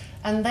leaves,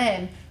 and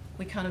then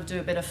we kind of do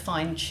a bit of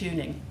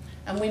fine-tuning,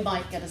 and we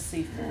might get a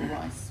C4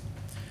 rice.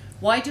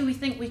 Why do we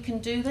think we can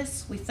do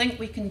this? We think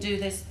we can do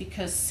this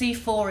because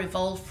C4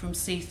 evolved from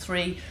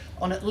C3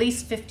 on at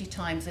least 50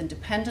 times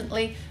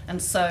independently, and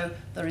so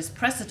there is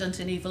precedent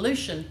in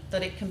evolution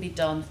that it can be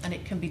done, and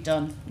it can be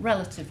done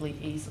relatively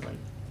easily.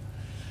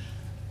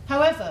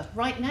 However,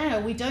 right now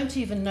we don't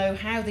even know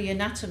how the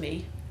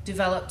anatomy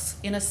develops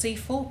in a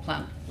C4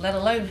 plant, let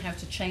alone how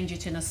to change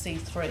it in a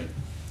C3.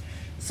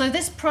 So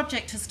this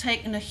project has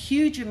taken a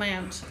huge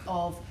amount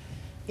of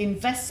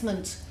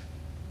investment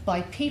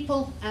by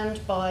people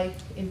and by,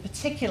 in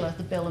particular,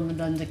 the Bill and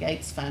Melinda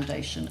Gates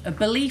Foundation, a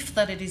belief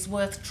that it is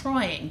worth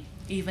trying,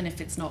 even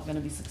if it's not going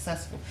to be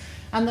successful.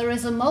 And there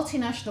is a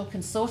multinational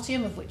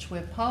consortium of which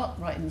we're part,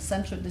 right in the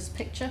centre of this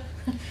picture.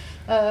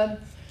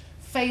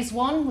 Phase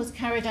 1 was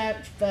carried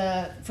out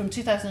from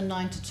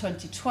 2009 to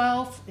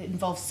 2012. It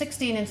involved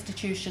 16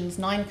 institutions,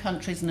 9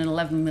 countries, and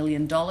 $11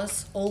 million,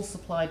 all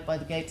supplied by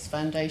the Gates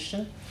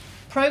Foundation.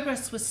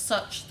 Progress was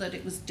such that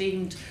it was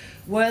deemed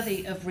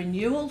worthy of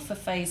renewal for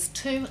Phase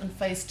 2, and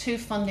Phase 2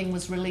 funding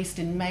was released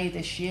in May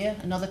this year,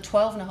 another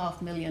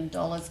 $12.5 million.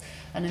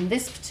 And in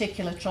this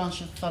particular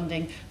tranche of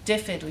funding,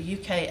 DFID, or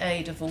UK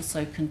Aid, have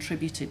also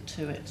contributed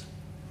to it.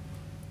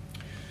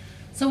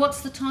 So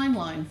what's the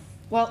timeline?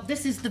 Well,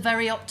 this is the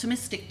very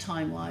optimistic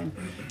timeline.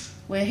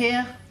 We're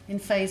here in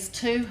Phase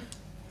 2,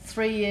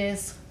 3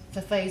 years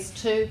for Phase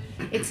 2.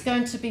 It's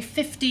going to be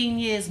 15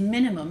 years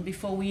minimum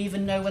before we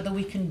even know whether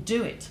we can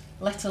do it,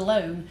 let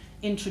alone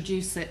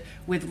introduce it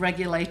with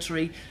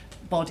regulatory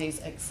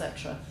bodies,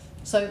 etc.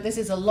 So this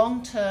is a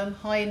long-term,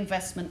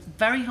 high-investment,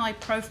 very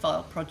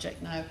high-profile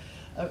project now,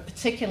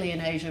 particularly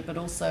in Asia, but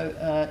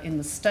also in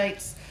the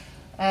States.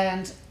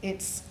 And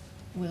it's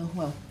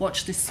Well,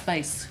 watch this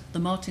space. The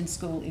Martin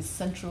School is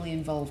centrally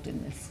involved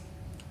in this.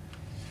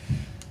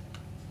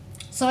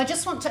 So I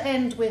just want to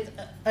end with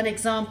an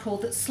example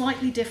that's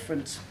slightly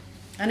different.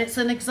 And it's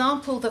an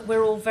example that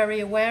we're all very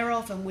aware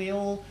of and we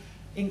all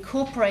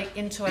incorporate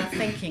into our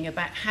thinking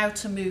about how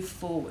to move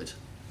forward.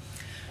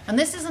 And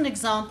this is an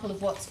example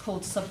of what's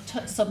called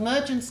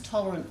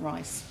submergence-tolerant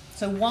rice.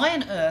 So why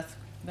on earth,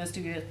 most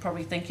of you are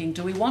probably thinking,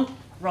 do we want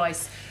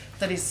rice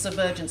that is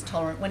submergence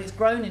tolerant when it's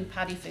grown in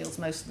paddy fields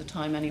most of the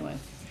time anyway?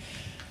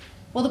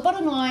 Well, the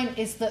bottom line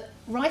is that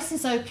rice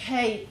is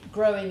okay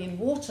growing in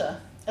water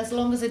as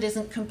long as it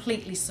isn't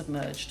completely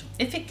submerged.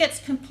 If it gets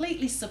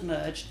completely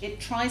submerged, it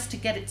tries to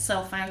get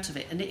itself out of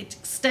it and it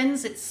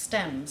extends its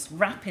stems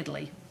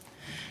rapidly.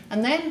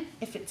 And then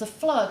if it's a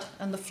flood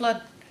and the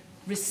flood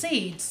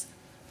recedes,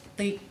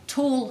 the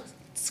tall,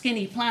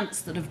 skinny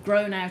plants that have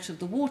grown out of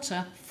the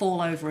water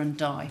fall over and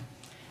die.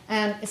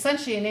 And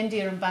essentially in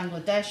India and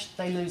Bangladesh,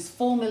 they lose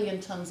 4 million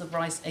tonnes of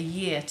rice a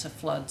year to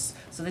floods.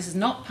 So this is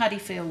not paddy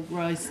field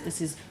rice,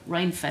 this is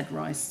rain-fed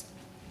rice.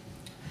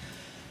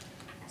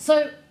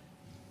 So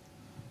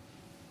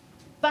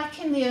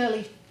back in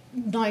the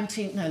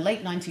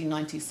late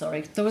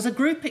 1990s, there was a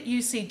group at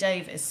UC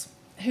Davis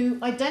who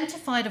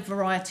identified a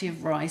variety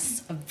of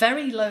rice, a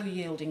very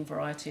low-yielding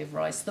variety of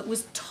rice that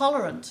was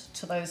tolerant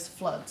to those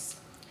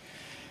floods.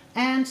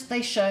 And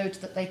they showed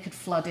that they could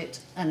flood it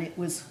and it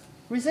was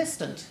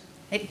resistant.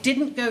 It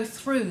didn't go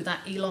through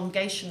that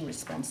elongation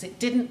response. It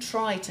didn't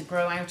try to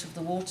grow out of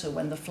the water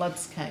when the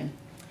floods came.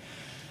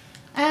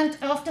 And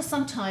after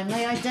some time,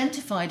 they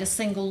identified a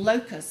single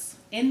locus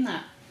in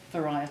that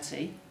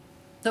variety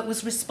that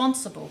was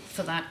responsible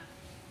for that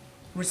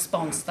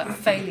response, that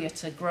failure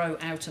to grow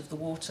out of the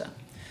water.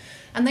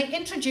 And they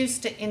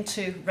introduced it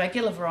into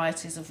regular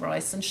varieties of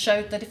rice and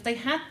showed that if they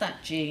had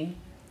that gene,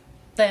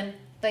 then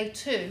they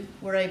too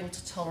were able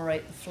to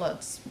tolerate the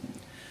floods.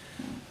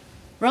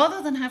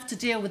 Rather than have to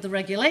deal with the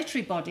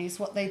regulatory bodies,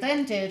 what they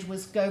then did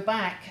was go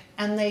back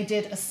and they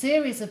did a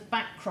series of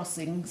back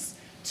crossings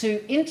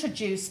to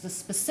introduce the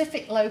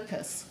specific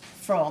locus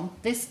from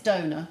this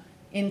donor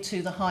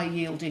into the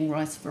high-yielding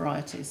rice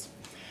varieties.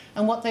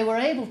 And what they were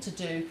able to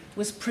do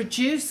was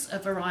produce a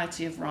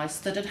variety of rice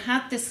that had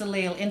had this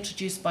allele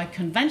introduced by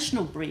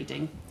conventional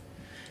breeding,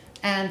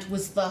 and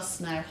was thus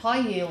now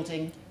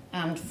high-yielding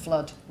and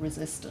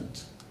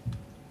flood-resistant.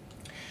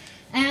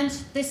 And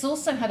this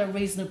also had a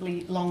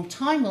reasonably long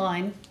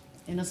timeline,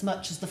 in as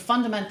much as the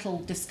fundamental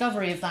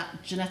discovery of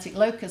that genetic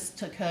locus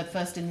occurred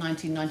first in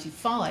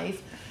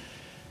 1995.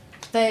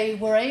 They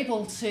were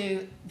able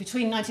to,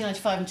 between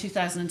 1995 and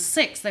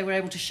 2006, they were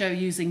able to show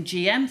using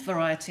GM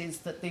varieties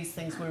that these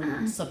things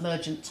were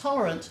submergent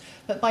tolerant.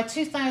 But by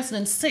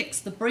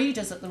 2006, the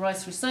breeders at the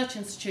Rice Research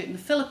Institute in the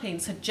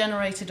Philippines had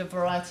generated a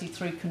variety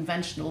through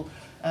conventional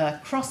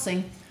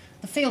crossing.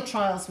 The field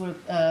trials were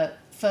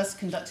first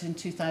conducted in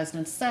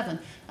 2007,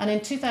 and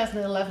in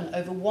 2011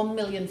 over 1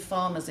 million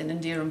farmers in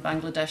India and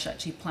Bangladesh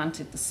actually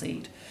planted the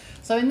seed.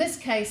 So in this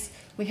case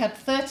we had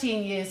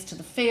 13 years to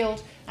the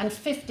field and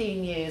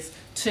 15 years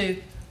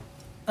to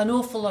an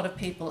awful lot of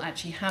people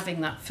actually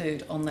having that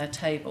food on their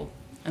table.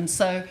 And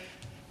so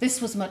this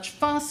was much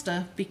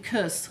faster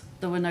because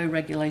there were no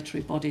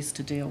regulatory bodies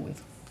to deal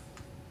with.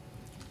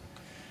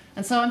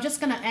 And so I'm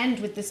just going to end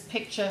with this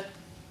picture,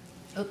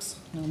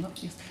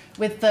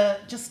 with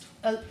just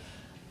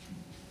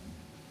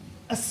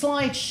a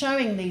slide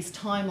showing these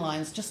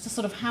timelines, just to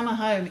sort of hammer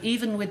home,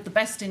 even with the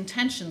best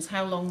intentions,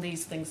 how long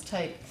these things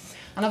take.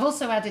 And I've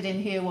also added in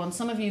here one.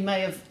 Some of you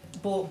may have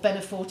bought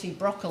Beneforti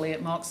broccoli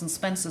at Marks and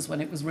Spencer's when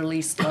it was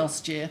released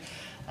last year.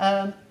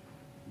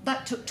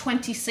 That took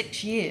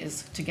 26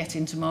 years to get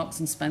into Marks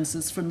and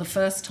Spencer's from the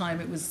first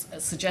time it was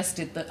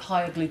suggested that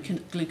higher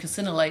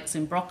glucosinolates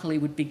in broccoli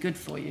would be good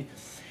for you.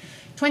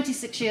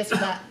 26 years for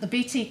that. The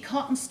BT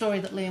cotton story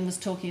that Liam was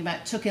talking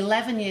about took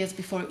 11 years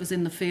before it was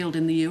in the field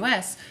in the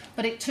US,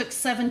 but it took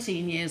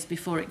 17 years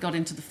before it got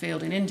into the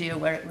field in India,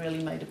 where it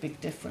really made a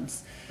big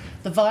difference.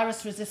 The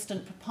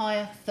virus-resistant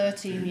papaya,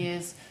 13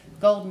 years.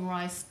 Golden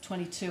rice,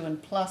 22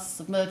 and plus.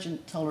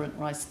 Submergent-tolerant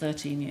rice,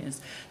 13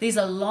 years. These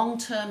are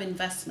long-term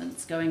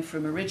investments going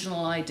from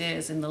original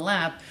ideas in the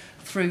lab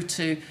through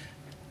to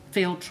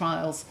field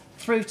trials,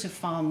 through to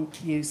farm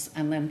use,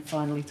 and then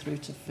finally through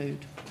to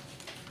food.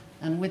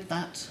 And with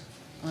that,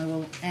 I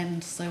will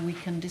end so we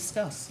can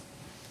discuss.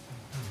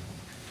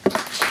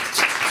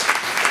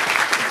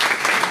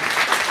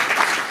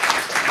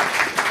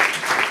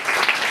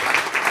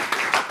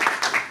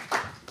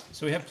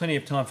 So we have plenty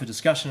of time for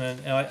discussion,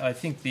 and I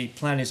think the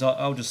plan is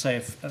I'll just say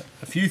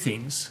a few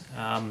things,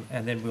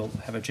 and then we'll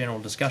have a general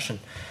discussion.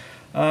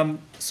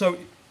 So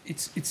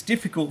it's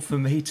difficult for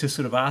me to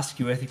sort of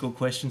ask you ethical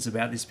questions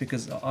about this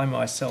because I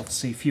myself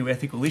see few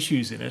ethical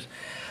issues in it.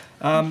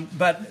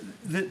 But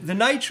the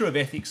nature of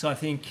ethics, I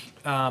think,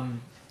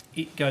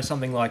 it goes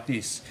something like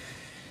this.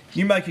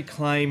 You make a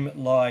claim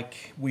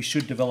like we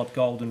should develop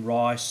golden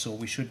rice, or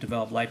we should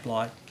develop late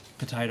blight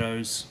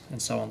potatoes and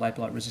so on, late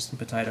blight resistant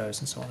potatoes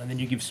and so on, and then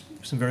you give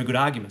some very good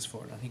arguments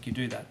for it. I think you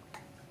do that.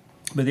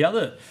 But the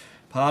other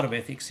part of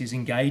ethics is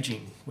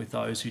engaging with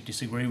those who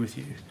disagree with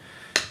you.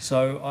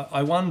 So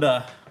I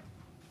wonder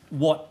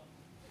what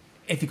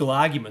ethical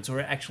arguments or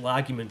actual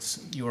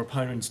arguments your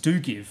opponents do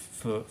give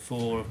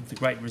for the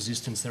great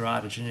resistance there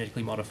are to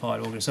genetically modified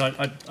organisms.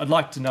 So I'd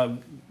like to know,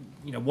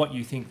 what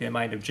you think their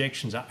main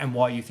objections are and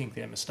why you think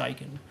they're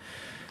mistaken.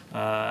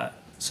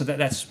 So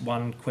that's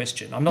one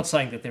question. I'm not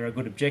saying that there are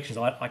good objections.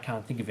 I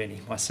can't think of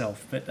any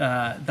myself, but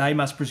they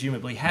must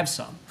presumably have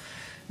some.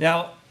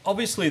 Now,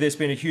 obviously, there's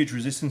been a huge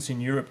resistance in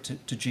Europe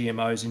to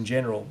GMOs in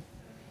general,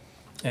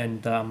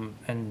 and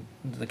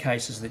the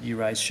cases that you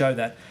raised show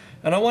that.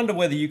 And I wonder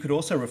whether you could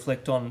also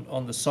reflect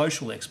on the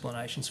social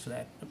explanations for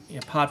that,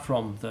 apart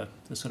from the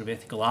sort of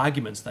ethical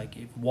arguments they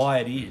give, why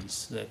it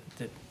is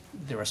that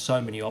there are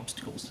so many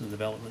obstacles to the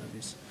development of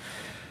this.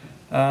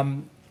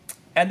 And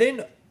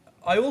then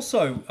I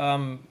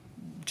also,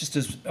 just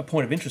as a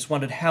point of interest,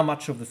 wondered how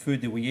much of the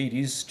food that we eat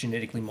is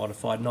genetically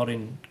modified, not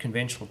in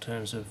conventional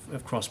terms of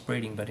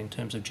crossbreeding, but in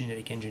terms of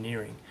genetic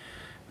engineering,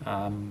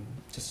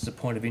 just as a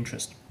point of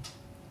interest.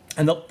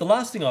 And the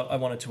last thing I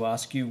wanted to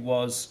ask you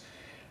was,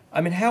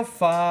 how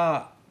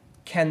far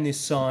can this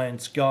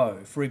science go?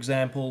 For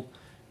example,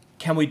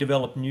 can we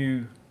develop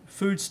new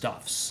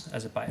foodstuffs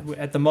as a base?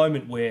 At the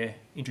moment, we're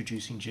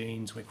introducing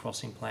genes, we're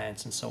crossing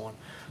plants, and so on.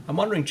 I'm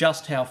wondering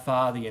just how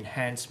far the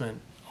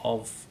enhancement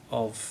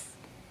of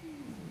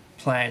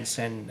plants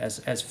and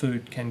as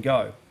food can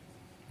go.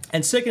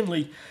 And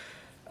secondly,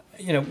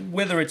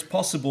 whether it's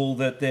possible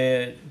that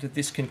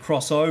this can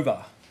cross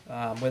over,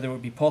 whether it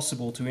would be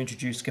possible to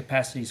introduce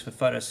capacities for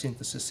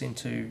photosynthesis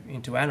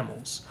into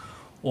animals,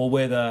 or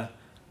whether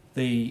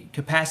the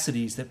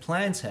capacities that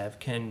plants have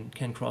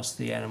can cross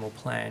the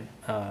animal-plant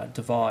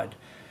divide.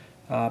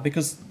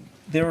 Because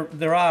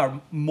there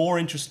are more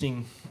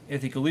interesting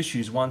ethical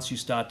issues once you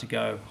start to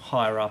go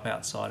higher up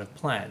outside of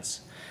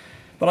plants.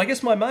 But I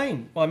guess my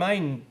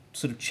main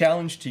sort of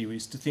challenge to you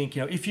is to think,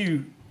 if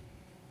you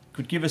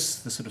could give us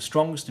the sort of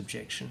strongest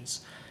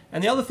objections.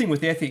 And the other thing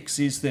with ethics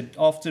is that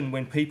often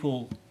when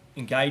people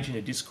engage in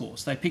a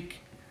discourse, they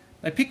pick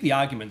the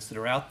arguments that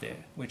are out there,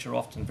 which are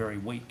often very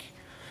weak.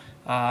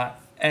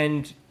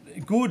 And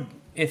good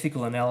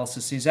ethical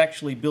analysis is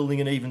actually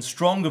building an even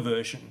stronger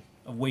version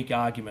of weak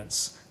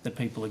arguments that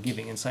people are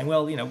giving and saying,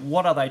 well,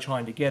 what are they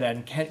trying to get at,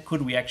 and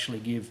could we actually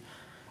give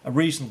a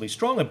reasonably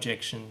strong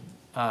objection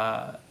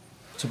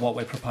to what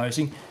we're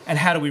proposing, and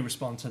how do we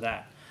respond to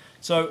that?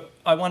 So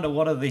I wonder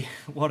what are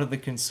the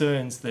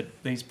concerns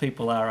that these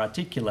people are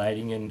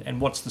articulating, and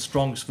what's the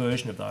strongest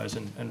version of those,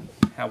 and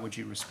how would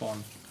you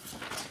respond?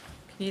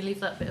 Can you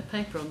leave that bit of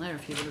paper on there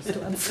if you want us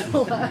to answer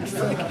all that?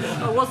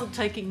 I wasn't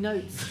taking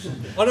notes.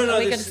 Oh no,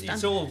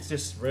 it's all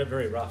just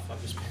very rough. Are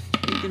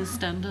you going to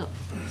stand up?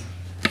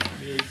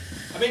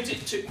 I mean,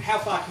 how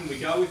far can we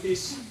go with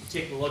this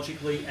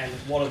technologically, and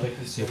what are the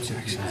concerns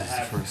that you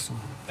have,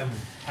 and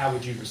how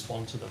would you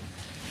respond to them?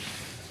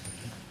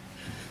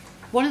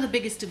 One of the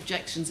biggest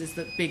objections is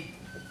that big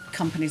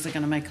companies are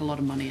going to make a lot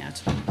of money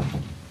out of it.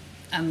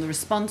 And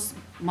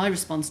my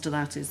response to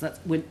that is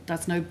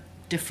that's no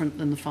different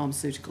than the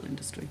pharmaceutical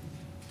industry.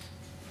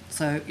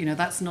 So,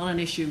 that's not an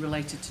issue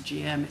related to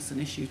GM, it's an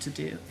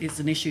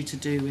issue to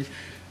do with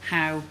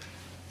how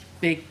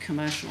big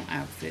commercial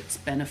outfits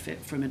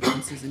benefit from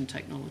advances in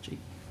technology.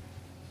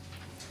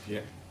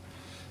 Yeah.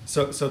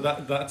 So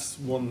that's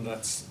one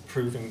that's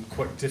proving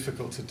quite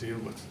difficult to deal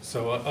with.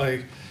 So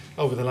I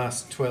over the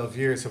last 12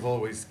 years, have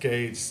always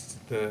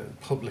gauged the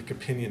public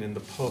opinion in the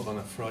pub on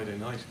a Friday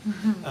night.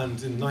 Mm-hmm.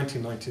 And in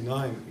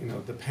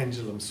 1999, the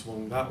pendulum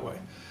swung that way,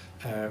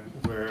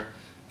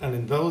 and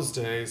in those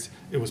days,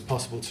 it was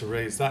possible to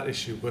raise that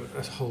issue, but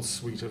a whole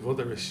suite of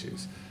other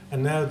issues.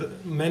 And now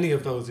many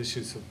of those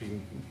issues have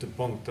been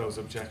debunked, those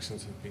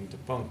objections have been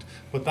debunked,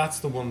 but that's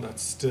the one that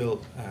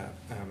still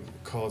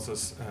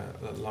causes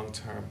a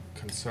long-term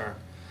concern.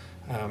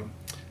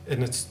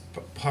 And it's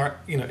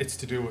it's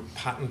to do with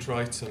patent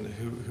rights and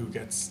who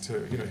gets to,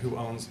 who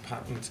owns the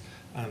patent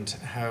and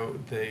how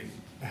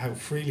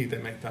freely they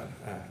make that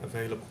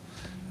available.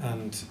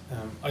 And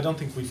I don't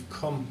think we've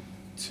come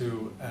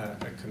to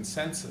a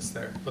consensus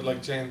there. But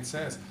like Jane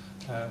says,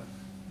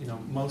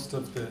 most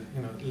of the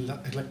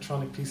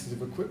electronic pieces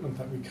of equipment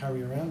that we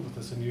carry around with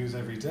us and use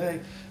every day,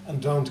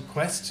 and don't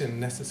question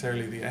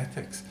necessarily the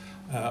ethics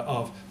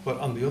of. But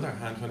on the other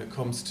hand, when it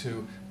comes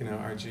to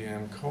our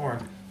GM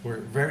corn, we're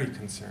very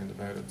concerned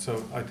about it.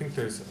 So I think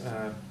there's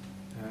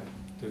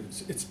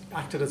it's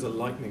acted as a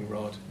lightning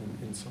rod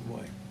in some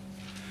way.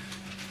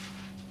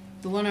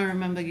 The one I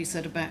remember you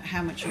said about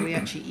how much are we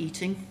actually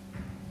eating.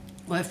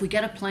 Well, if we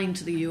get a plane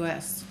to the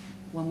US,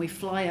 when we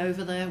fly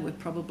over there, we're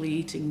probably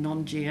eating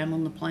non-GM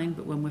on the plane,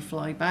 but when we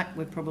fly back,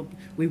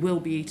 we will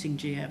be eating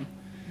GM.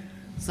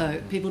 So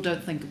people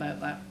don't think about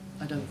that.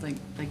 I don't think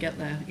they get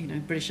there.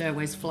 British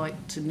Airways flight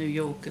to New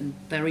York, and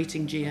they're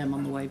eating GM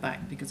on the way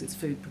back because it's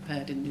food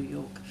prepared in New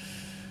York.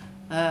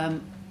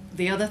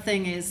 The other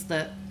thing is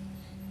that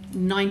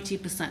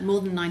 90%,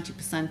 more than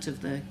 90%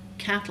 of the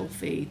cattle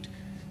feed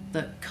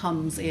that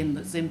comes in,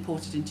 that's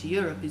imported into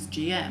Europe, is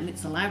GM.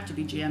 It's allowed to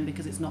be GM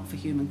because it's not for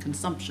human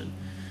consumption.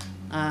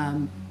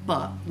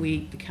 But we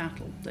eat the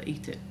cattle that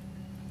eat it.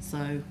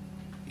 So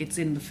it's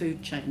in the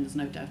food chain, there's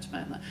no doubt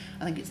about that.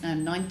 I think it's now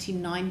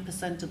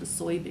 99% of the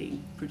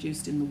soybean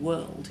produced in the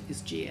world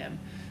is GM.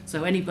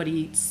 So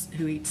anybody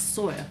who eats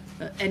soya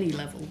at any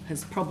level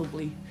is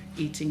probably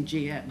eating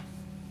GM.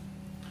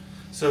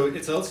 So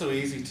it's also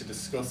easy to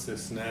discuss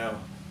this now,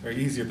 or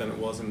easier than it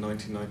was in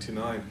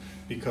 1999,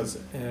 because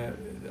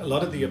a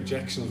lot of the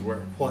objections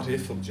were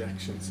what-if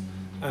objections.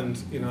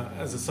 And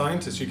as a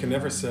scientist, you can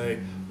never say,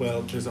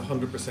 well, there's a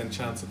 100%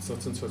 chance that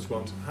such and such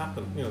won't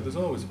happen. There's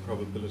always a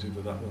probability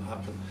that will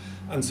happen.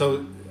 And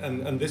so,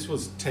 and this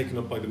was taken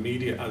up by the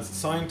media as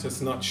scientists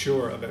not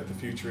sure about the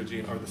future of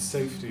GM or the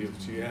safety of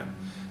GM.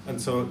 And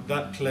so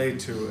that played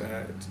to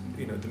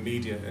the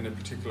media in a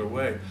particular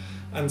way.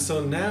 And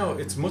so now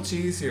it's much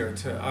easier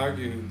to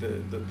argue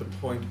the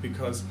point,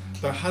 because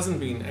there hasn't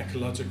been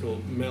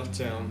ecological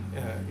meltdown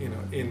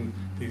in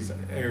these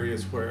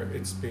areas where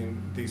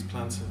these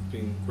plants have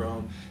been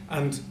grown,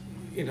 and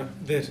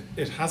that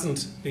it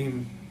hasn't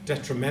been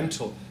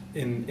detrimental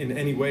in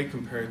any way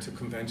compared to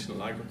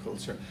conventional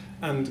agriculture.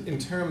 And in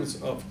terms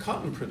of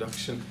cotton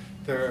production,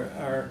 there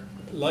are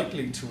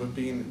likely to have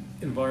been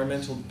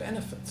environmental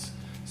benefits.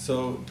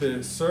 So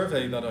the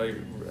survey that I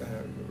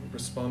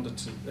responded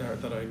to,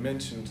 that I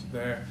mentioned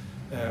there,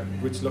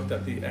 which looked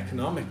at the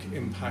economic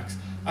impacts,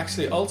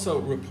 actually also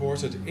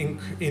reported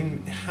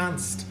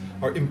enhanced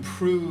or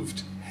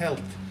improved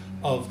health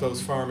of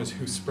those farmers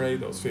who spray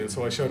those fields.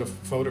 So I showed a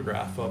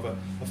photograph of a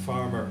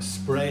farmer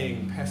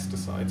spraying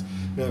pesticides.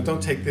 Now,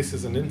 don't take this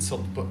as an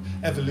insult, but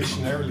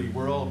evolutionarily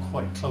we're all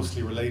quite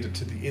closely related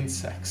to the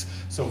insects.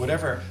 So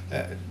whatever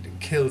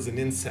kills an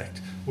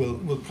insect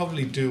will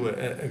probably do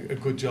a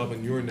good job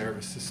in your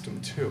nervous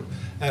system too.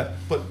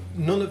 But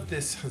none of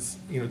this has,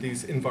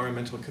 these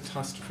environmental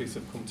catastrophes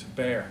have come to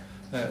bear.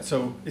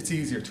 So it's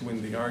easier to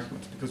win the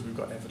argument because we've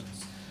got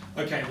evidence.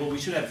 Okay, well, we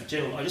should have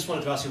general. I just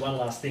wanted to ask you one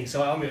last thing.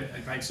 So I'm a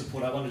great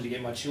supporter. I wanted to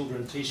get my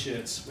children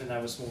T-shirts when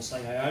they were small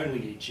saying I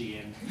only eat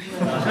GM.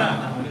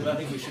 Because I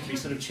think we should be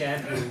sort of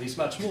championing this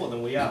much more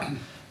than we are.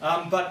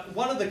 But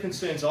one of the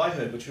concerns I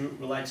heard, which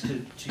relates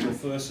to your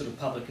first sort of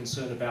public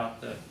concern about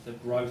the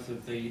growth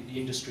of the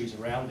industries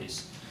around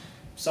this,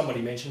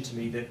 somebody mentioned to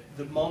me that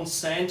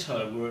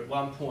Monsanto were at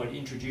one point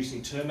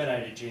introducing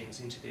terminator genes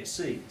into their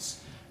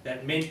seeds.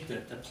 that meant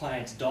that the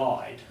plants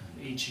died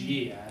each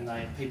year,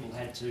 and people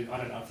had to, I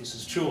don't know if this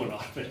is true or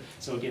not, but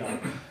so again,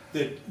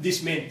 that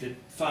this meant that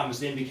farmers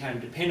then became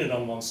dependent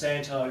on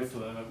Monsanto for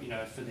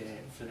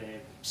their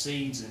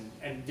seeds,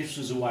 and this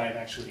was a way of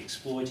actually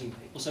exploiting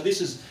people. So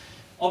this is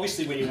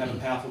obviously, when you have a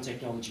powerful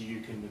technology,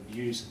 you can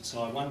abuse it.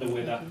 So I wonder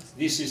whether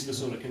this is the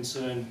sort of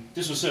concern.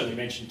 This was certainly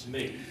mentioned to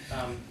me.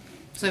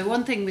 So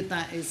one thing with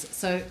that is,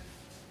 so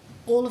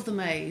all of the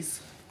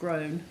maize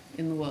grown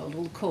in the world,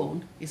 all the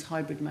corn, is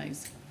hybrid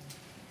maize.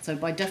 So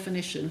by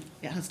definition,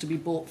 it has to be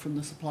bought from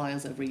the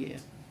suppliers every year.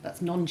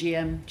 That's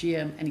non-GM,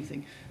 GM,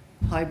 anything.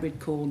 Hybrid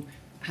corn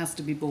has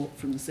to be bought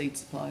from the seed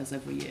suppliers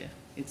every year.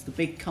 It's the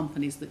big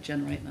companies that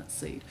generate that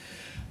seed.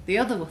 The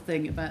other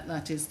thing about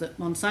that is that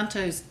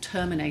Monsanto's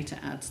Terminator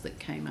ads that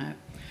came out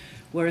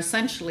were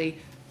essentially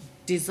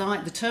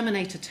designed, the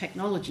Terminator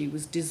technology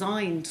was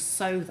designed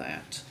so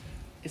that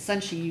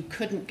essentially you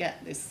couldn't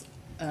get this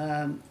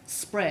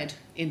spread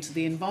into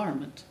the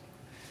environment.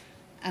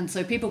 And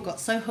so people got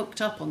so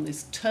hooked up on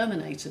this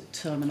Terminator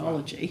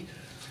terminology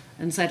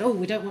and said, oh,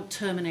 we don't want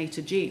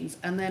Terminator genes.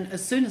 And then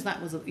as soon as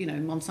that was,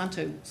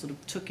 Monsanto sort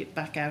of took it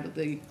back out of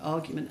the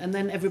argument. And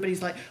then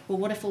everybody's like, well,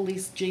 what if all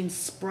these genes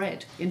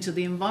spread into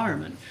the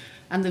environment?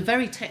 And the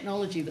very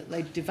technology that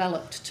they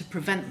developed to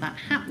prevent that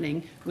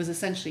happening was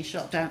essentially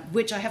shut down,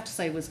 which I have to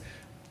say was,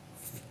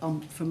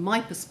 from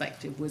my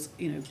perspective, was,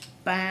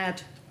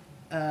 bad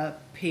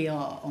PR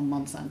on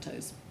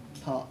Monsanto's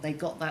part. They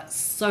got that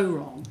so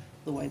wrong,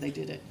 the way they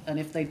did it. And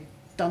if they'd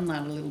done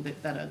that a little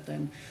bit better,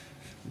 then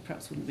we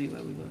perhaps wouldn't be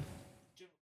where we were.